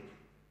naturally.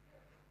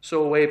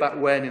 So way back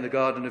when in the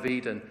Garden of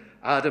Eden,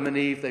 Adam and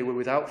Eve, they were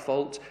without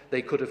fault.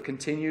 They could have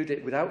continued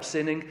it without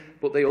sinning,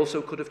 but they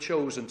also could have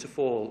chosen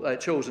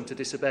to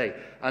disobey.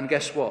 And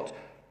guess what?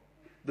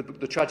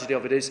 The tragedy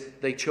of it is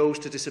they chose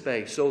to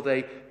disobey. So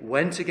they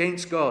went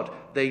against God.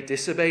 They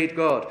disobeyed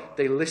God.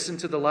 They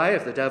listened to the lie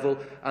of the devil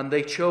and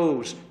they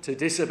chose to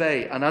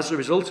disobey. And as a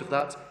result of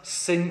that,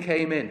 sin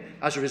came in.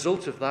 As a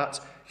result of that,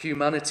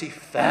 humanity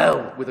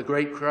fell with a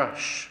great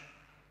crash.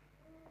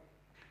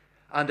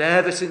 And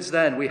ever since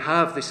then, we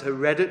have this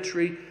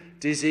hereditary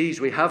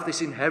disease. We have this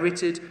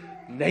inherited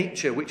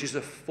nature, which is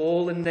a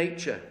fallen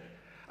nature.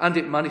 And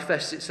it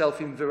manifests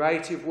itself in a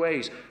variety of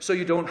ways. So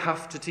you don't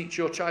have to teach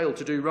your child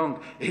to do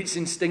wrong. It's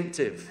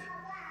instinctive.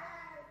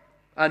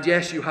 And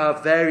yes, you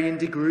have varying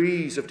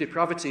degrees of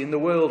depravity in the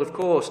world, of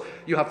course.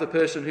 You have the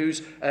person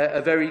who's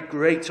a very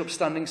great,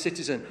 upstanding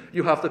citizen.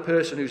 You have the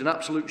person who's an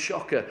absolute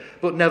shocker.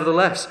 But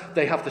nevertheless,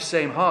 they have the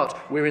same heart.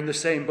 We're in the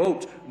same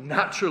boat.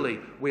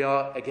 Naturally, we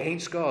are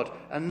against God.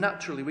 And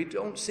naturally, we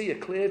don't see a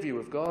clear view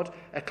of God,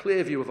 a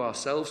clear view of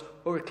ourselves,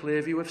 or a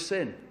clear view of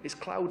sin. It's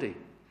cloudy.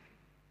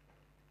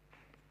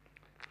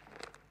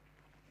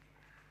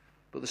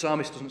 But the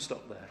psalmist doesn't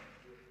stop there.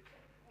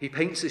 He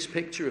paints this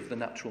picture of the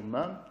natural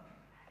man,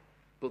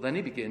 but then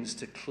he begins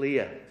to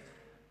clear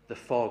the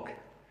fog.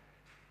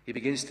 He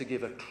begins to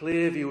give a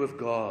clear view of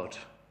God.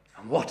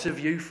 And what of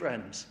you,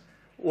 friends?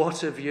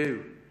 What of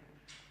you?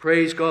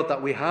 Praise God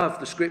that we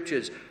have the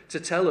scriptures to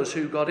tell us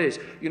who God is.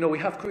 You know, we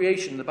have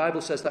creation. The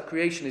Bible says that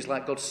creation is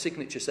like God's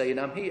signature saying,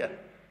 I'm here.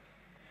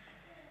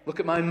 Look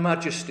at my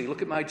majesty,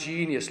 look at my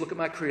genius, look at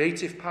my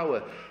creative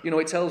power. You know,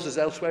 it tells us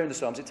elsewhere in the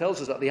Psalms, it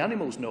tells us that the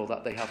animals know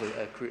that they have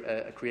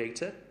a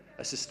creator,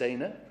 a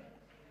sustainer.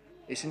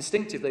 It's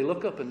instinctive. They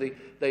look up and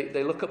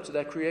they look up to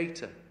their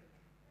creator.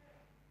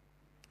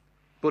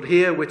 But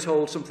here we're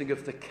told something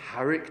of the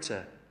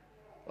character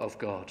of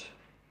God.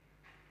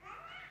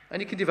 And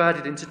you can divide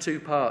it into two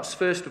parts.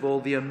 First of all,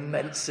 the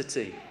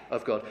immensity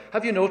of God.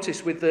 Have you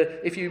noticed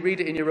if you read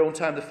it in your own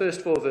time, the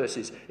first 4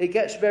 verses, it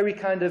gets very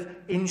kind of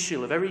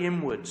insular, very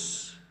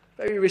inwards,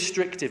 very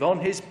restrictive. On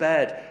his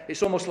bed,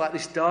 it's almost like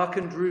this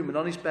darkened room, and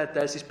on his bed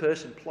there's this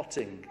person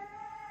plotting.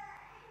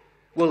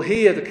 Well,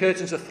 here the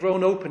curtains are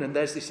thrown open and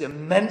there's this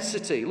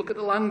immensity. Look at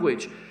the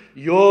language.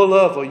 Your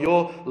love or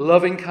your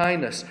loving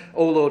kindness,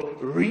 O Lord,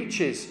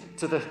 reaches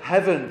to the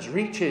heavens,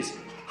 reaches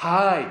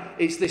high.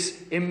 It's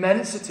this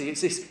immensity.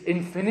 It's this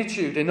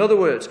infinitude. In other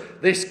words,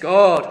 this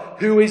God.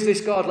 Who is this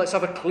God? Let's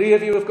have a clear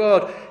view of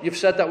God. You've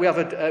said that we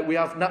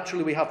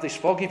have this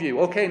foggy view.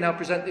 Okay, now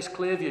present this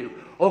clear view.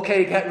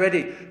 Okay, get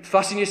ready.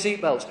 Fasten your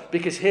seatbelts,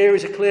 because here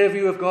is a clear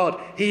view of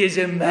God. He is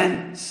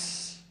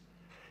immense.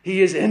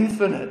 He is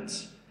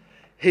infinite.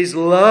 His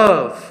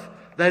love,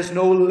 there's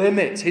no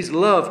limit. His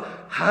love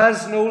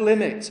has no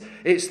limit.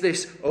 It's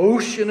this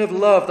ocean of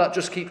love that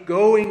just keeps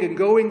going and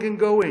going and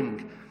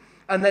going.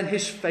 And then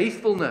his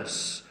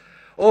faithfulness.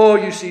 Oh,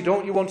 you see,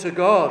 don't you want a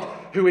God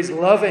who is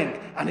loving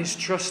and is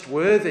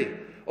trustworthy?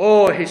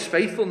 Oh, his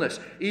faithfulness.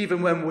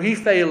 Even when we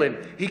fail him,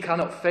 he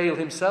cannot fail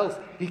himself.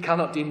 He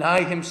cannot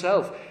deny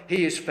himself.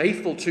 He is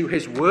faithful to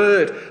his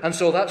word. And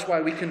so that's why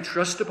we can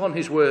trust upon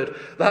his word.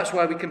 That's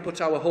why we can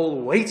put our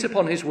whole weight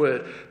upon his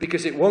word,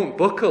 because it won't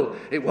buckle.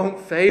 It won't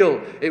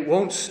fail. It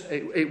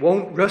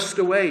won't rust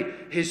away.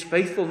 His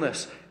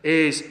faithfulness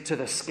is to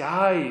the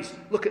skies.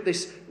 Look at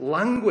this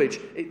language.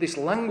 This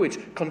language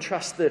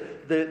contrasts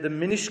the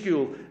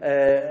minuscule,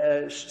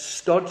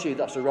 stodgy,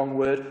 that's the wrong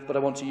word, but I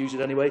want to use it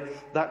anyway,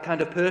 that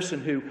kind of person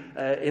who,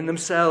 in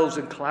themselves,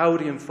 and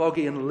cloudy and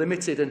foggy and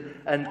limited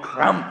and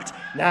cramped,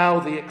 now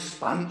the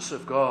expanse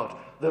of God,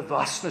 the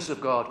vastness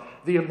of God,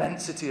 the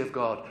immensity of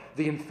God,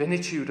 the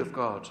infinitude of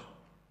God.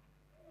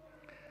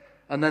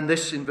 And then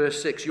this in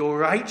verse 6, your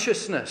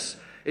righteousness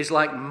is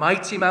like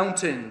mighty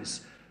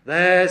mountains.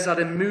 There's that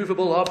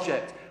immovable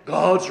object,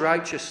 God's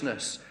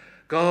righteousness.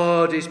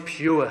 God is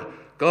pure.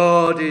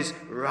 God is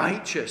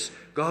righteous.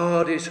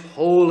 God is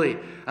holy.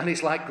 And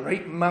it's like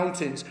great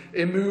mountains,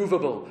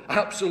 immovable,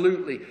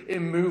 absolutely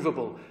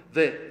immovable.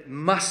 The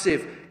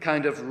massive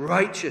kind of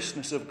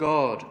righteousness of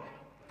God.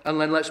 And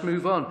then let's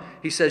move on.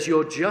 He says,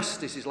 your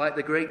justice is like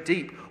the great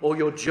deep, or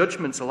your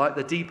judgments are like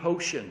the deep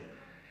ocean.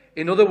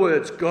 In other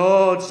words,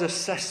 God's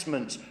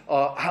assessments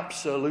are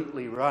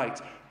absolutely right.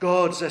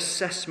 God's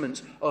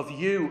assessments of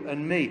you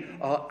and me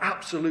are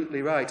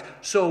absolutely right.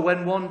 So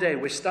when one day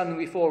we're standing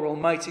before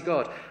Almighty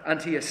God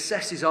and he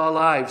assesses our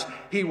lives,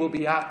 he will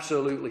be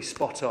absolutely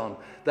spot on.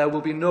 There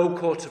will be no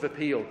court of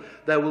appeal.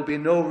 There will be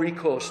no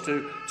recourse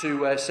to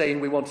saying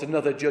we want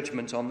another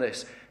judgment on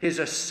this. His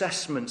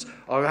assessments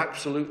are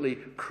absolutely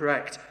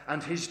correct.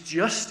 And his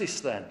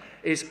justice then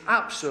is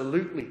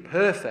absolutely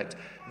perfect.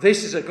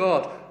 This is a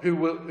God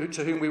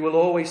to whom we will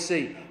always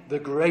see the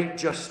great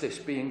justice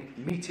being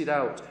meted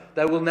out.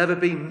 There will never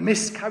be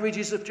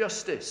miscarriages of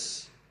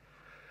justice.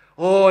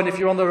 Oh, and if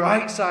you're on the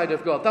right side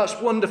of God,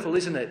 that's wonderful,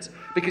 isn't it?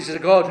 Because it's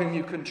a God whom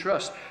you can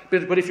trust.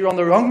 But if you're on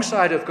the wrong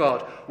side of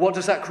God, what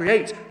does that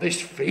create?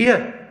 This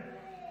fear.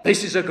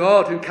 This is a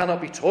God who cannot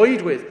be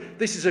toyed with.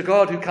 This is a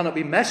God who cannot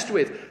be messed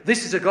with.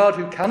 This is a God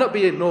who cannot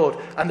be ignored.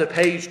 And the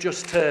page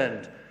just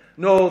turned.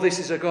 No, this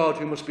is a God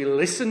who must be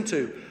listened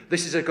to.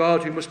 This is a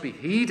God who must be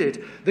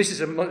heeded. This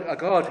is a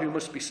God who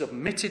must be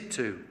submitted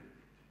to.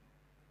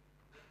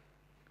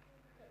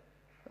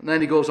 And then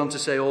he goes on to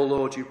say, "O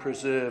Lord, you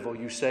preserve or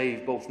you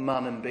save both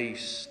man and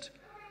beast."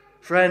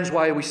 Friends,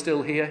 why are we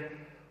still here?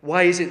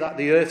 Why is it that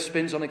the earth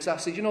spins on its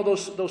axis? You know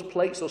those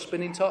plates, those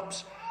spinning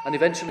tops? And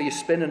eventually you're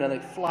spinning and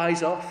it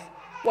flies off.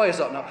 Why has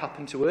that not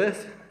happened to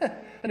earth?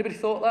 Anybody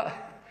thought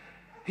that?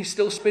 He's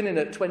still spinning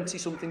at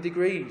 20-something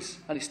degrees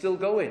and it's still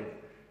going.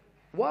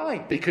 Why?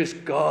 Because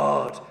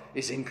God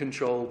is in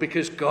control.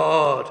 Because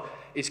God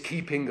is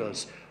keeping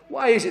us.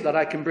 Why is it that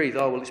I can breathe?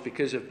 Oh, well, it's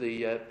because of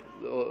the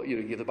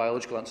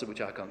biological answer,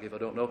 which I can't give, I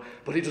don't know.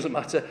 But it doesn't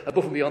matter.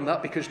 Above and beyond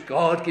that, because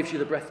God gives you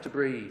the breath to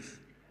breathe.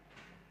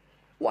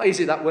 Why is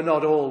it that we're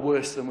not all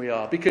worse than we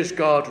are? Because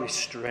God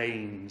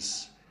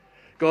restrains.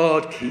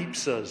 God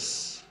keeps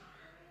us.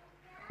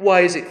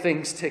 Why is it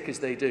things tick as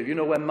they do? You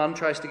know, when man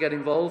tries to get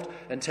involved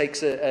and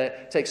takes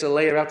a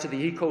layer out of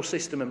the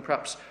ecosystem and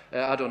perhaps,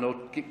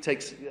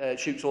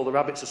 shoots all the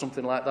rabbits or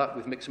something like that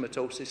with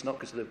myxomatosis, not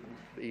because of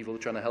the evil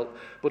they're trying to help,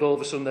 but all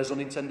of a sudden there's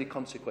unintended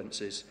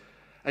consequences.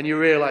 And you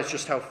realise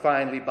just how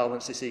finely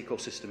balanced this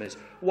ecosystem is.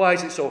 Why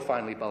is it so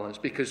finely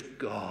balanced? Because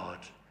God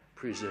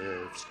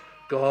preserves,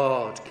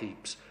 God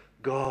keeps,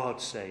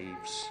 God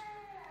saves.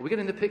 Are we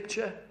getting the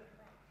picture?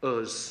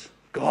 Us.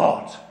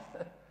 God.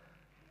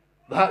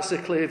 That's a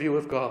clear view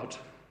of God.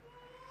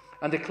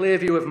 And a clear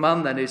view of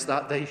man then is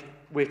that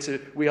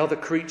we are the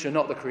creature,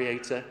 not the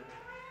creator.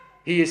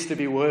 He is to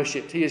be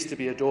worshipped, he is to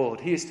be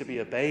adored, he is to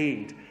be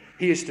obeyed,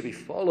 he is to be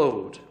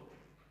followed.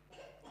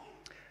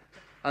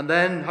 And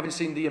then, having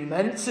seen the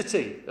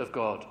immensity of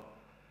God,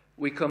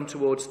 we come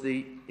towards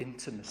the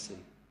intimacy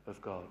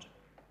of God.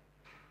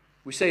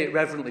 We say it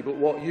reverently, but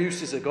what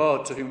use is a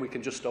God to whom we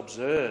can just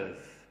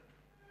observe?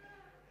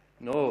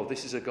 No,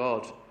 this is a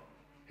God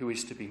who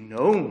is to be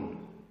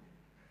known.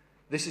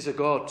 This is a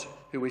God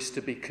who is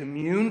to be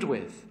communed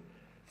with.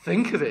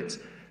 Think of it.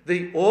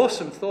 The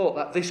awesome thought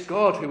that this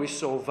God who is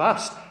so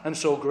vast and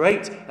so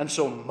great and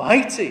so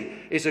mighty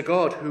is a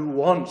God who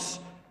wants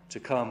to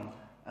come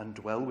and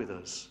dwell with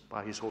us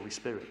by his Holy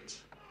Spirit.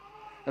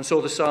 And so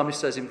the psalmist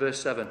says in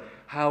verse 7,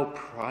 how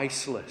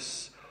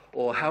priceless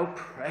or how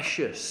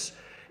precious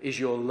is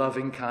your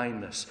loving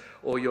kindness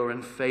or your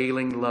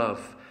unfailing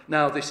love.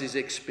 Now this is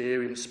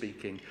experience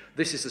speaking.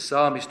 This is the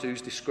psalmist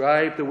who's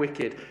described the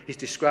wicked. He's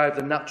described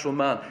the natural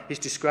man. He's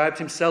described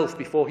himself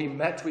before he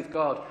met with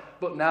God.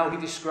 But now he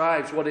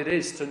describes what it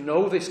is to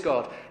know this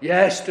God.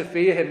 Yes, to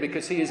fear him,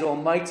 because he is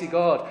Almighty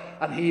God,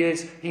 and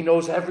he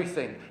knows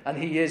everything, and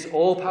he is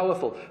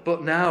all-powerful.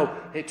 But now,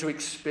 to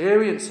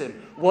experience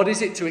him. What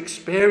is it to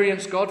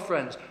experience God,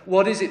 friends?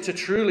 What is it to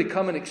truly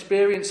come and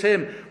experience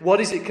him?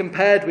 What is it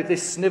compared with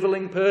this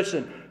snivelling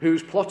person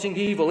who's plotting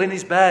evil in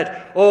his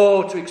bed?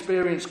 Oh, to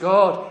experience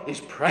God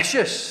is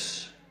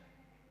precious.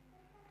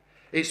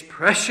 It's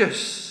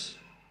precious.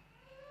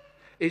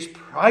 It's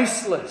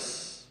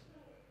priceless.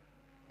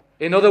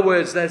 In other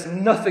words, there's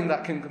nothing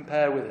that can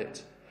compare with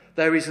it.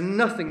 There is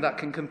nothing that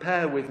can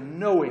compare with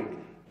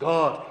knowing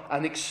God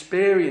and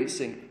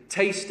experiencing,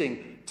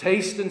 tasting,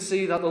 taste and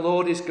see that the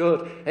Lord is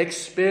good.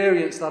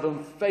 Experience that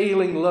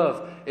unfailing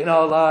love in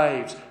our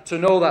lives. To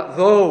know that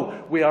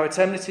though we are at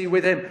enmity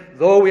with him,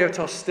 though we are at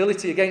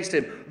hostility against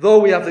him, though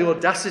we have the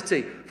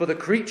audacity for the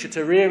creature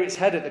to rear its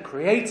head at the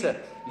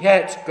Creator,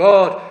 yet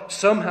God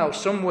somehow,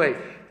 some way,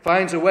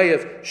 finds a way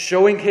of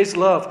showing his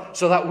love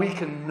so that we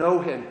can know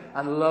him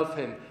and love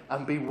him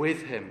and be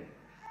with him.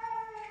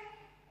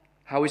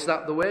 How is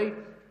that the way?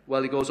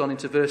 Well, he goes on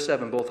into verse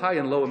 7. Both high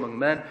and low among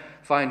men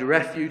find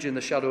refuge in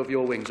the shadow of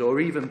your wings. Or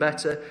even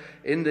better,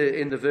 in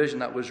the version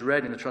that was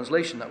read, in the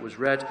translation that was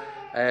read,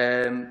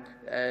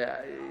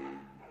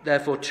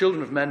 therefore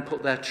children of men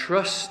put their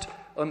trust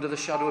under the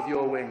shadow of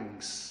your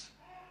wings.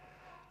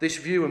 This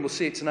view, and we'll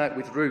see it tonight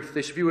with Ruth,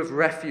 this view of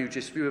refuge,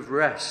 this view of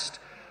rest.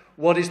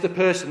 What is the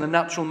person, the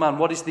natural man?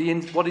 What is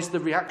the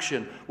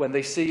reaction when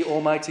they see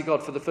Almighty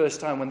God for the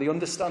first time? When they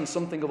understand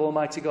something of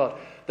Almighty God,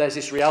 there's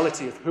this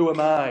reality of who am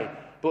I?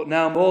 But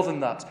now more than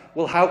that,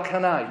 well, how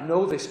can I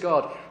know this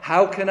God?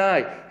 How can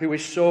I, who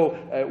is so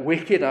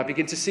wicked, I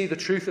begin to see the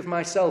truth of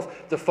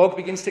myself. The fog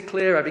begins to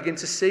clear. I begin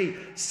to see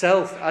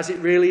self as it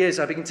really is.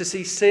 I begin to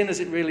see sin as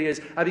it really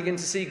is. I begin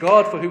to see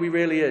God for who he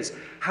really is.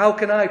 How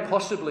can I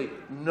possibly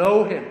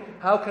know him?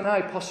 How can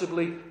I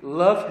possibly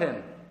love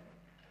him?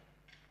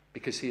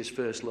 Because he has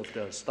first loved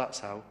us. That's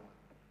how.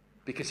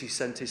 Because he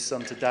sent his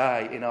son to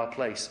die in our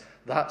place.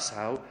 That's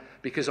how.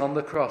 Because on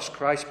the cross,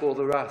 Christ bore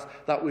the wrath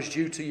that was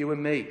due to you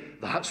and me.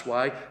 That's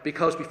why.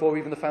 Because before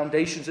even the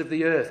foundations of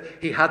the earth,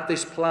 he had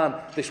this plan,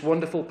 this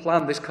wonderful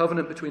plan, this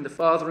covenant between the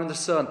Father and the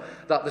Son,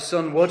 that the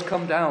Son would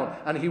come down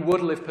and he would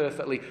live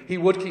perfectly. He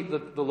would keep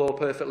the law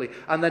perfectly.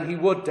 And then he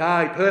would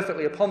die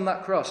perfectly upon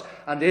that cross.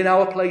 And in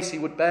our place, he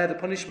would bear the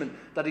punishment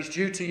that is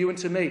due to you and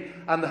to me.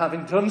 And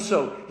having done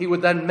so, he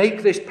would then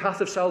make this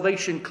path of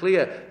salvation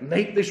clear,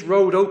 make this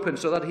road open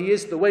so that he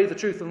is the way, the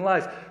truth, and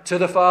life to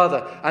the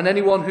Father. And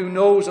anyone who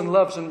knows and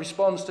loves and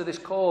responds to this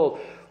call,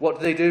 what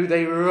do?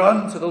 They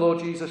run to the Lord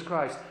Jesus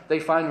Christ. They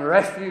find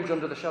refuge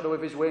under the shadow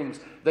of his wings.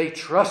 They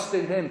trust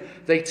in him.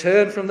 They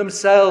turn from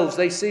themselves.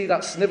 They see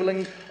that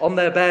snivelling on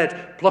their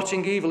bed,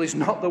 plotting evil is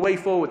not the way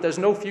forward. There's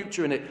no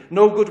future in it.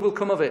 No good will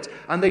come of it.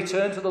 And they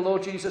turn to the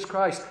Lord Jesus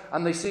Christ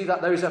and they see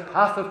that there is a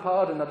path of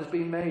pardon that has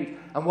been made.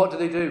 And what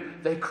do?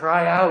 They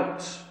cry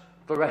out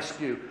for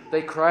rescue.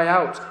 They cry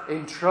out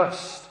in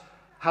trust.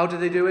 How do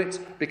they do it?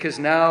 Because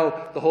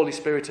now the Holy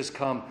Spirit has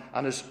come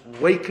and has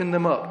wakened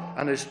them up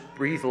and has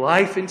breathed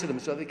life into them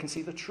so they can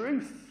see the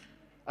truth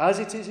as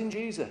it is in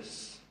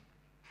Jesus.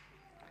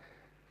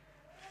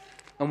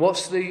 And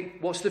what's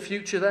the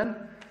future then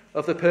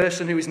of the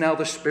person who is now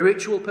the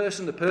spiritual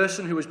person, the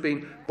person who has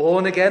been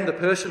born again, the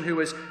person who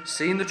has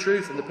seen the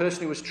truth and the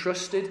person who has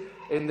trusted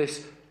in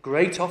this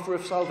great offer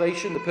of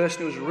salvation, the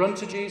person who has run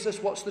to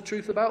Jesus? What's the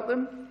truth about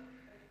them?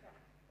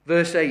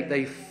 Verse 8,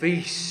 they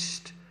feast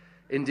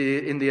in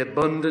the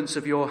abundance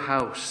of your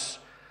house.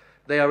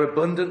 They are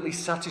abundantly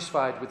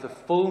satisfied with the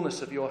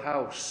fullness of your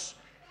house.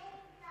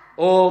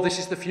 Oh, this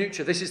is the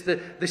future. This is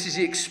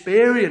the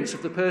experience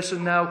of the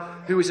person now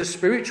who is a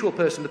spiritual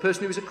person, the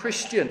person who is a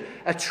Christian,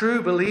 a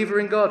true believer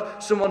in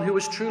God, someone who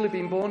has truly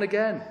been born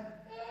again.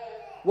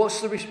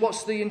 What's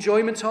the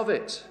enjoyment of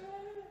it?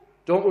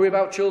 Don't worry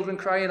about children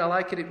crying. I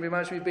like it. It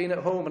reminds me of being at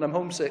home and I'm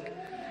homesick.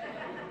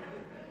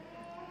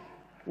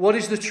 What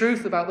is the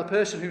truth about the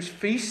person who's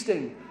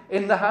feasting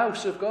in the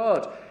house of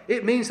God?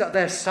 It means that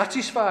they're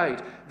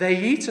satisfied. They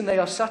eat and they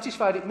are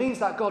satisfied. It means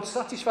that God's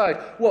satisfied.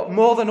 What,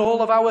 more than all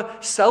of our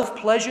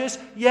self-pleasures?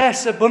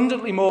 Yes,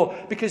 abundantly more.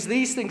 Because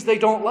these things, they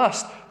don't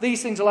last.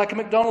 These things are like a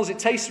McDonald's. It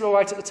tastes all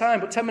right at the time,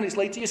 but 10 minutes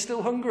later you're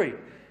still hungry.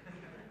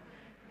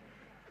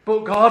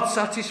 But God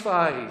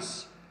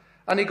satisfies.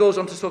 And he goes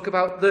on to talk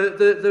about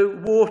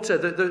the water,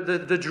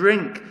 the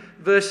drink.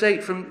 Verse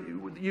 8,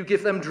 you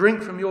give them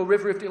drink from your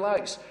river of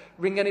delights.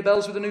 Ring any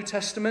bells with the New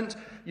Testament?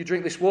 You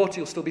drink this water,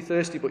 you'll still be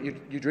thirsty, but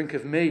you drink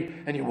of me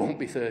and you won't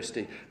be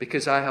thirsty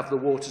because I have the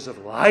waters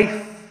of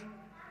life.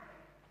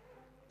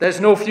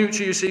 There's no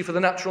future, you see, for the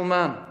natural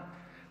man.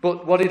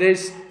 But what it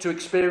is to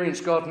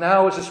experience God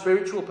now as a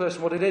spiritual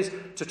person, what it is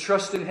to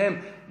trust in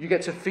him, you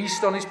get to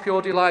feast on his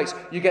pure delights.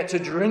 You get to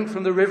drink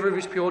from the river of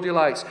his pure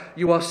delights.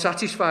 You are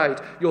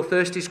satisfied. Your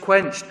thirst is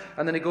quenched.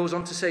 And then it goes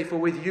on to say, for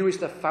with you is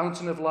the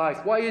fountain of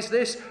life. Why is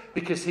this?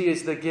 Because he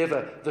is the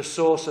giver, the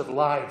source of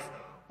life.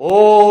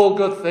 All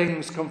good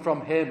things come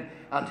from him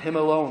and him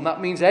alone.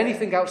 That means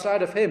anything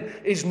outside of him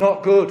is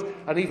not good,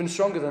 and even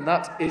stronger than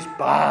that is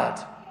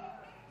bad.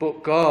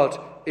 But God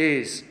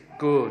is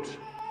good.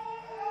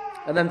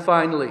 And then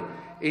finally,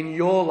 in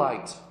your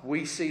light,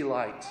 we see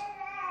light.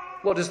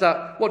 What does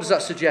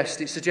that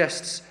suggest? It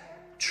suggests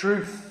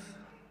truth.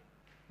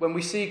 When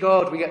we see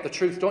God, we get the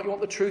truth. Don't you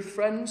want the truth,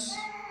 friends?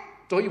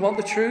 Don't you want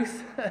the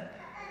truth?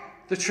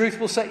 The truth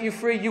will set you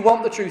free. You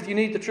want the truth. You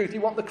need the truth.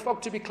 You want the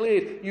fog to be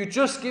cleared. You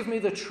just give me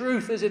the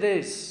truth as it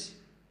is.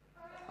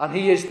 And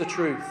he is the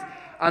truth.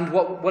 And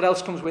what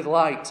else comes with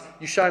light?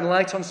 You shine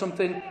light on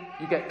something,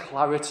 you get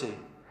clarity.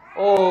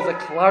 Oh, the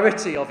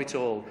clarity of it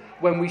all.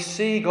 When we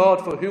see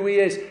God for who he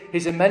is,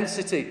 his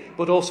immensity,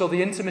 but also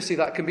the intimacy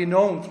that can be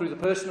known through the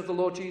person of the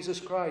Lord Jesus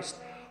Christ.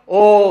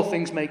 All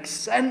things make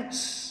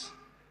sense.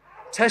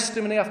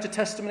 Testimony after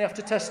testimony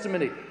after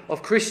testimony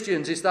of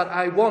Christians is that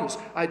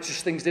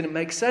things didn't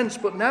make sense,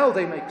 but now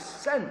they make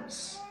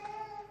sense.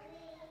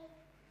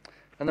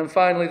 And then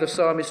finally the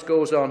psalmist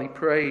goes on, he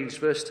prays,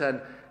 verse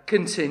 10,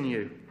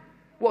 continue.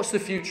 What's the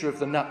future of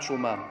the natural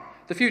man?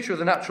 The future of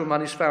the natural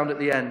man is found at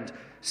the end.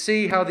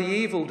 See how the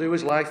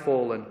evildoers lie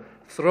fallen,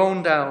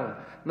 thrown down,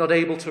 not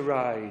able to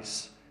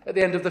rise. At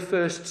the end of the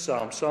first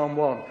psalm, Psalm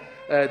 1,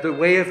 the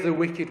way of the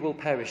wicked will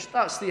perish.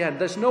 That's the end.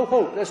 There's no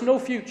hope. There's no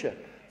future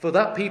for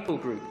that people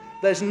group.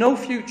 There's no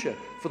future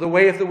for the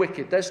way of the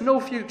wicked. There's no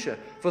future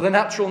for the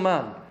natural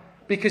man,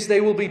 because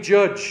they will be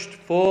judged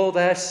for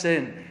their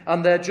sin,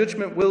 and their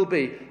judgment will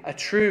be a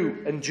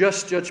true and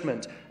just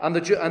judgment, and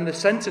the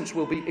sentence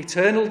will be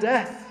eternal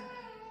death.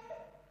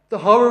 The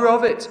horror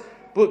of it.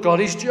 But God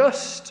is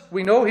just.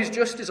 We know his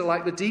justice are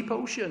like the deep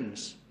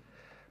oceans.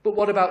 But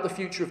what about the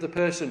future of the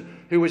person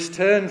who has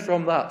turned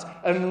from that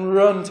and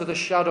run to the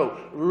shadow,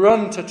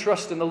 run to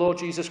trust in the Lord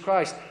Jesus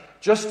Christ?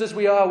 Just as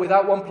we are,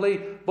 without one plea,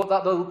 but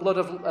that the blood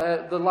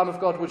of the Lamb of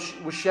God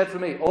was shed for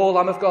me. O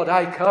Lamb of God,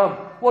 I come.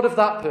 What of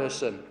that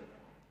person?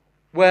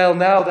 Well,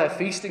 now they're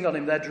feasting on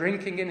him. They're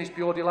drinking in his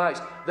pure delights.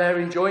 They're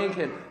enjoying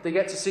him. They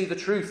get to see the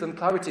truth and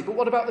clarity. But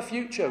what about the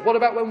future? What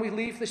about when we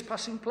leave this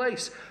passing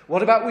place?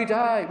 What about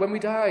when we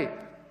die?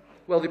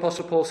 Well, the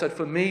Apostle Paul said,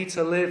 for me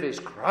to live is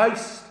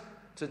Christ.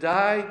 To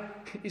die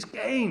is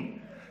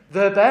gain.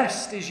 The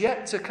best is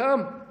yet to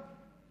come.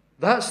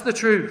 That's the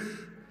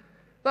truth.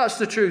 That's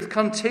the truth.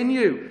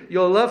 Continue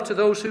your love to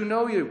those who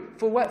know you.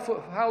 For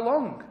how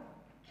long?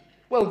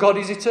 Well, God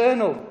is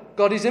eternal.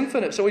 God is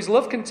infinite, so his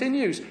love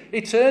continues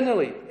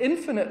eternally,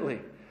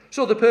 infinitely.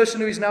 So the person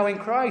who is now in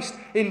Christ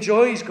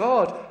enjoys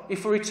God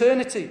for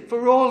eternity,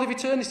 for all of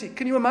eternity.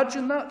 Can you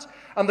imagine that?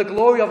 And the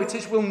glory of it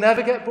is we'll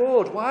never get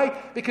bored. Why?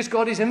 Because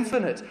God is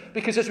infinite.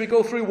 Because as we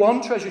go through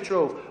one treasure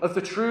trove of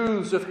the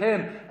truths of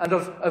him and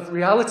of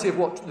reality of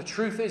what the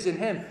truth is in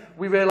him,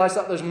 we realise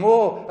that there's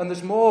more and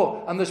there's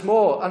more and there's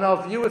more. And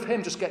our view of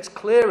him just gets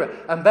clearer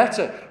and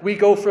better. We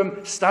go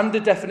from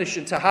standard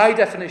definition to high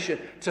definition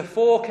to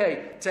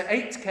 4K to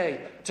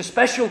 8K to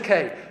special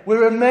K.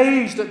 We're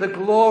amazed at the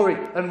glory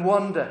and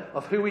wonder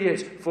of who he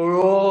is for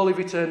all of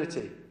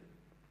eternity.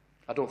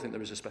 I don't think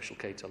there is a special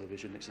K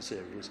television. It's a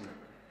serial, isn't it?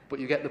 But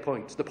you get the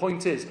point. The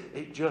point is,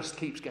 it just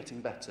keeps getting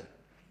better.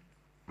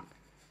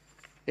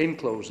 In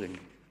closing,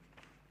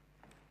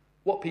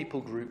 what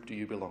people group do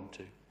you belong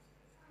to?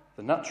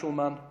 The natural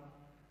man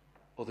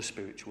or the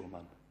spiritual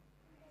man?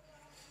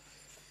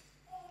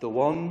 The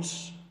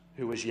ones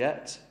who is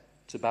yet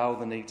to bow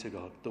the knee to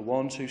God. The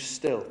ones who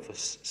still, for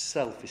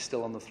self, is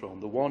still on the throne.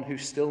 The one who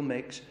still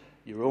makes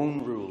your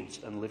own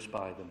rules and lives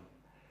by them.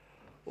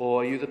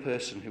 Or are you the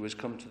person who has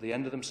come to the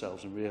end of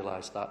themselves and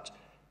realised that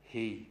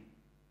he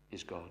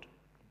is God,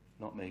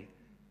 not me,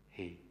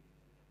 he.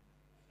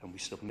 And we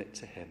submit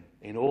to him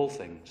in all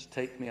things.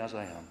 Take me as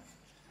I am.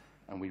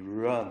 And we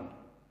run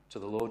to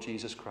the Lord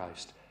Jesus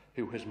Christ,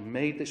 who has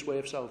made this way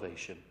of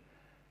salvation,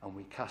 and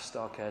we cast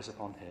our cares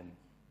upon him.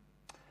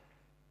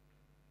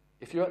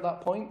 If you're at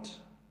that point,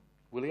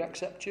 will he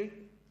accept you?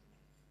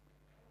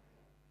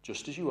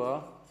 Just as you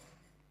are.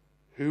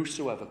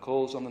 Whosoever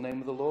calls on the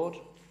name of the Lord,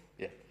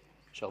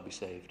 shall be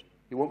saved.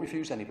 He won't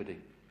refuse anybody.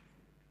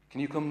 Can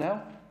you come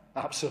now?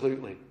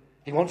 Absolutely.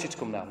 He wants you to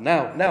come now.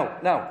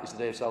 Now is the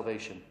day of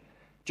salvation.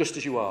 Just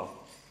as you are.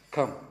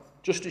 Come.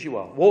 Just as you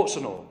are. Warts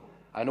and all.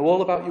 I know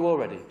all about you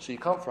already, so you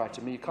can't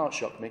frighten me, you can't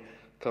shock me.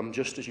 Come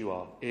just as you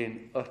are,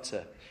 in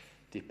utter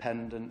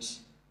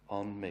dependence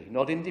on me.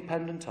 Not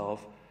independent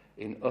of,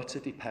 in utter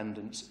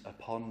dependence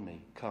upon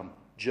me. Come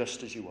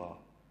just as you are.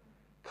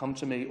 Come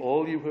to me,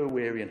 all you who are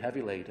weary and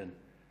heavy laden,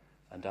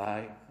 and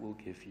I will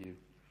give you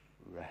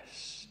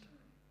rest.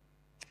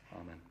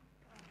 Amen.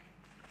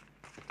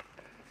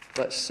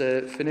 Let's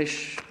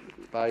finish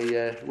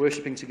by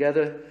worshipping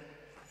together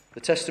the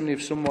testimony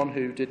of someone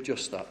who did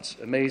just that.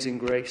 Amazing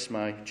grace,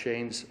 my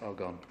chains are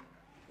gone.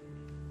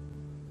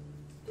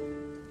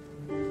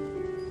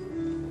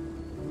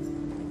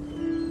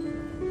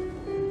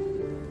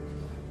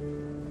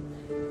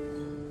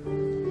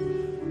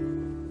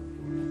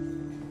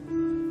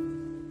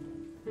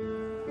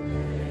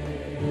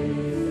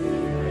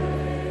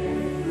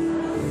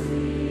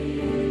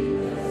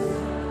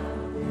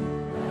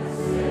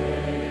 Yeah.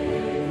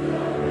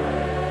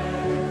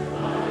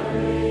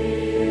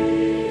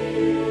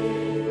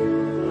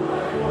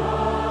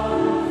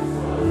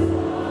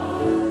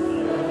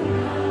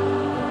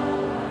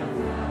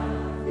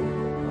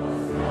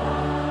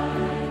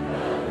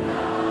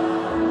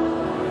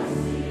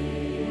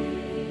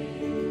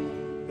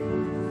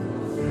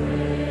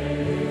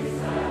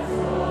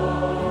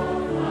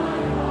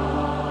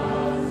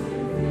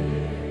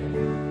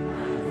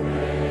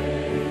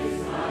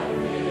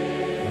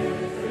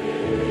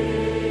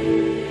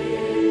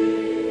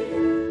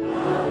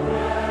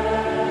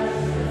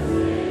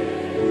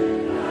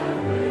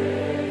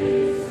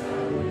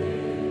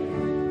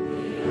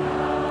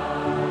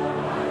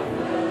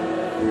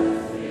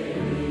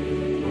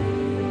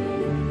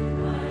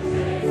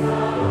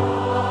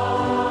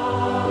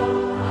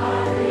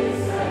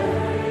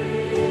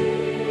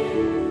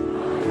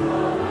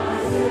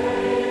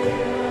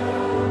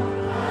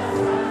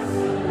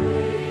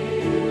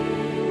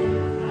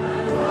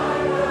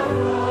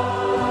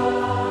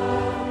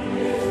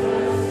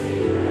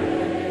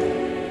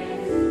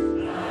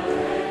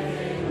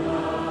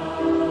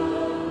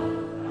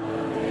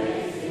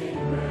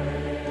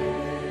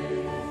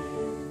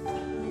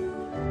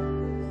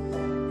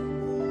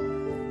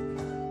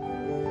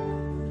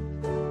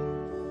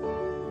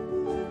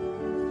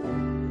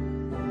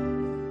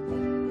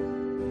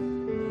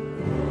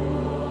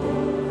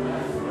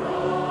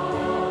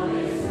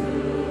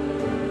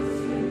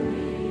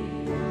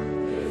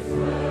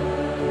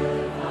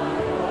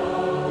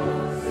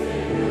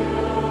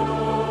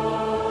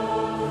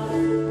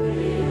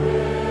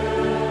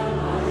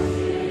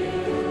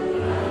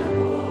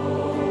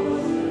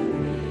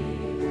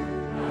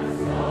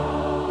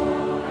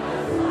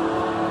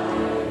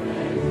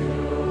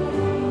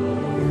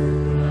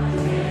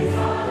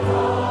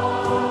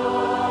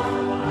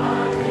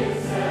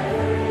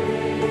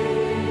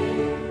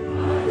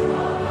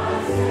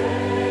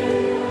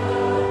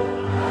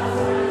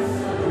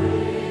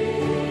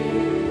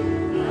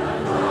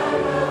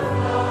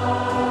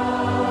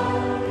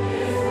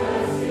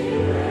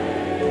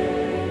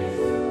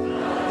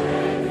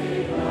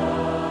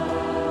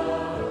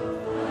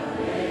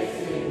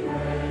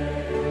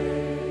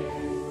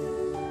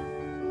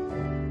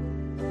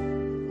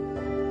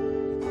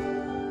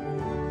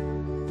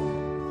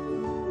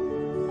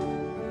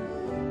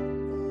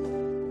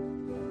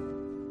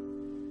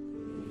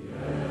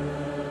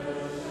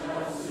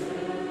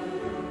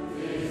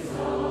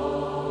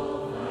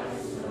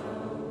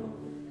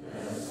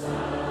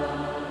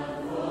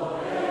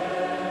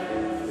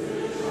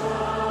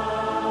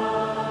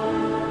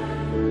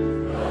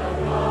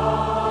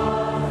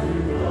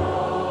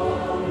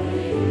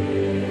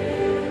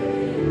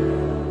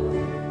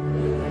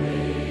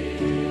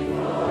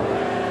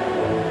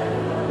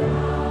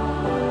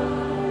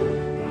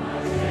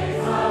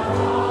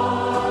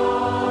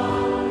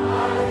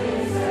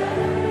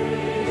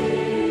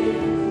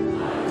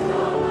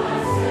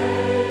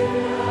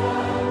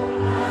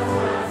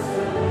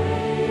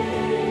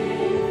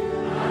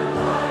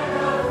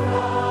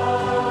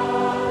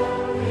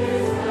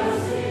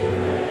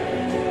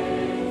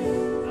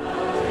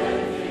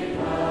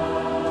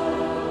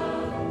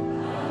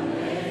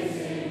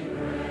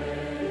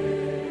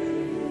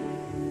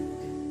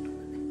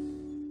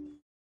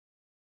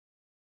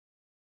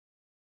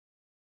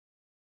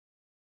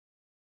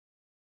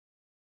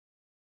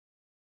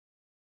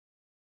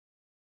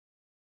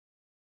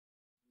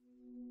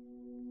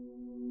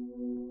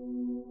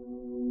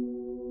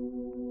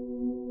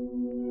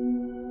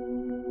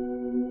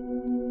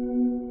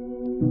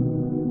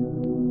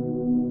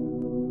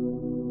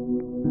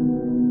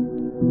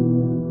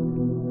 Amen.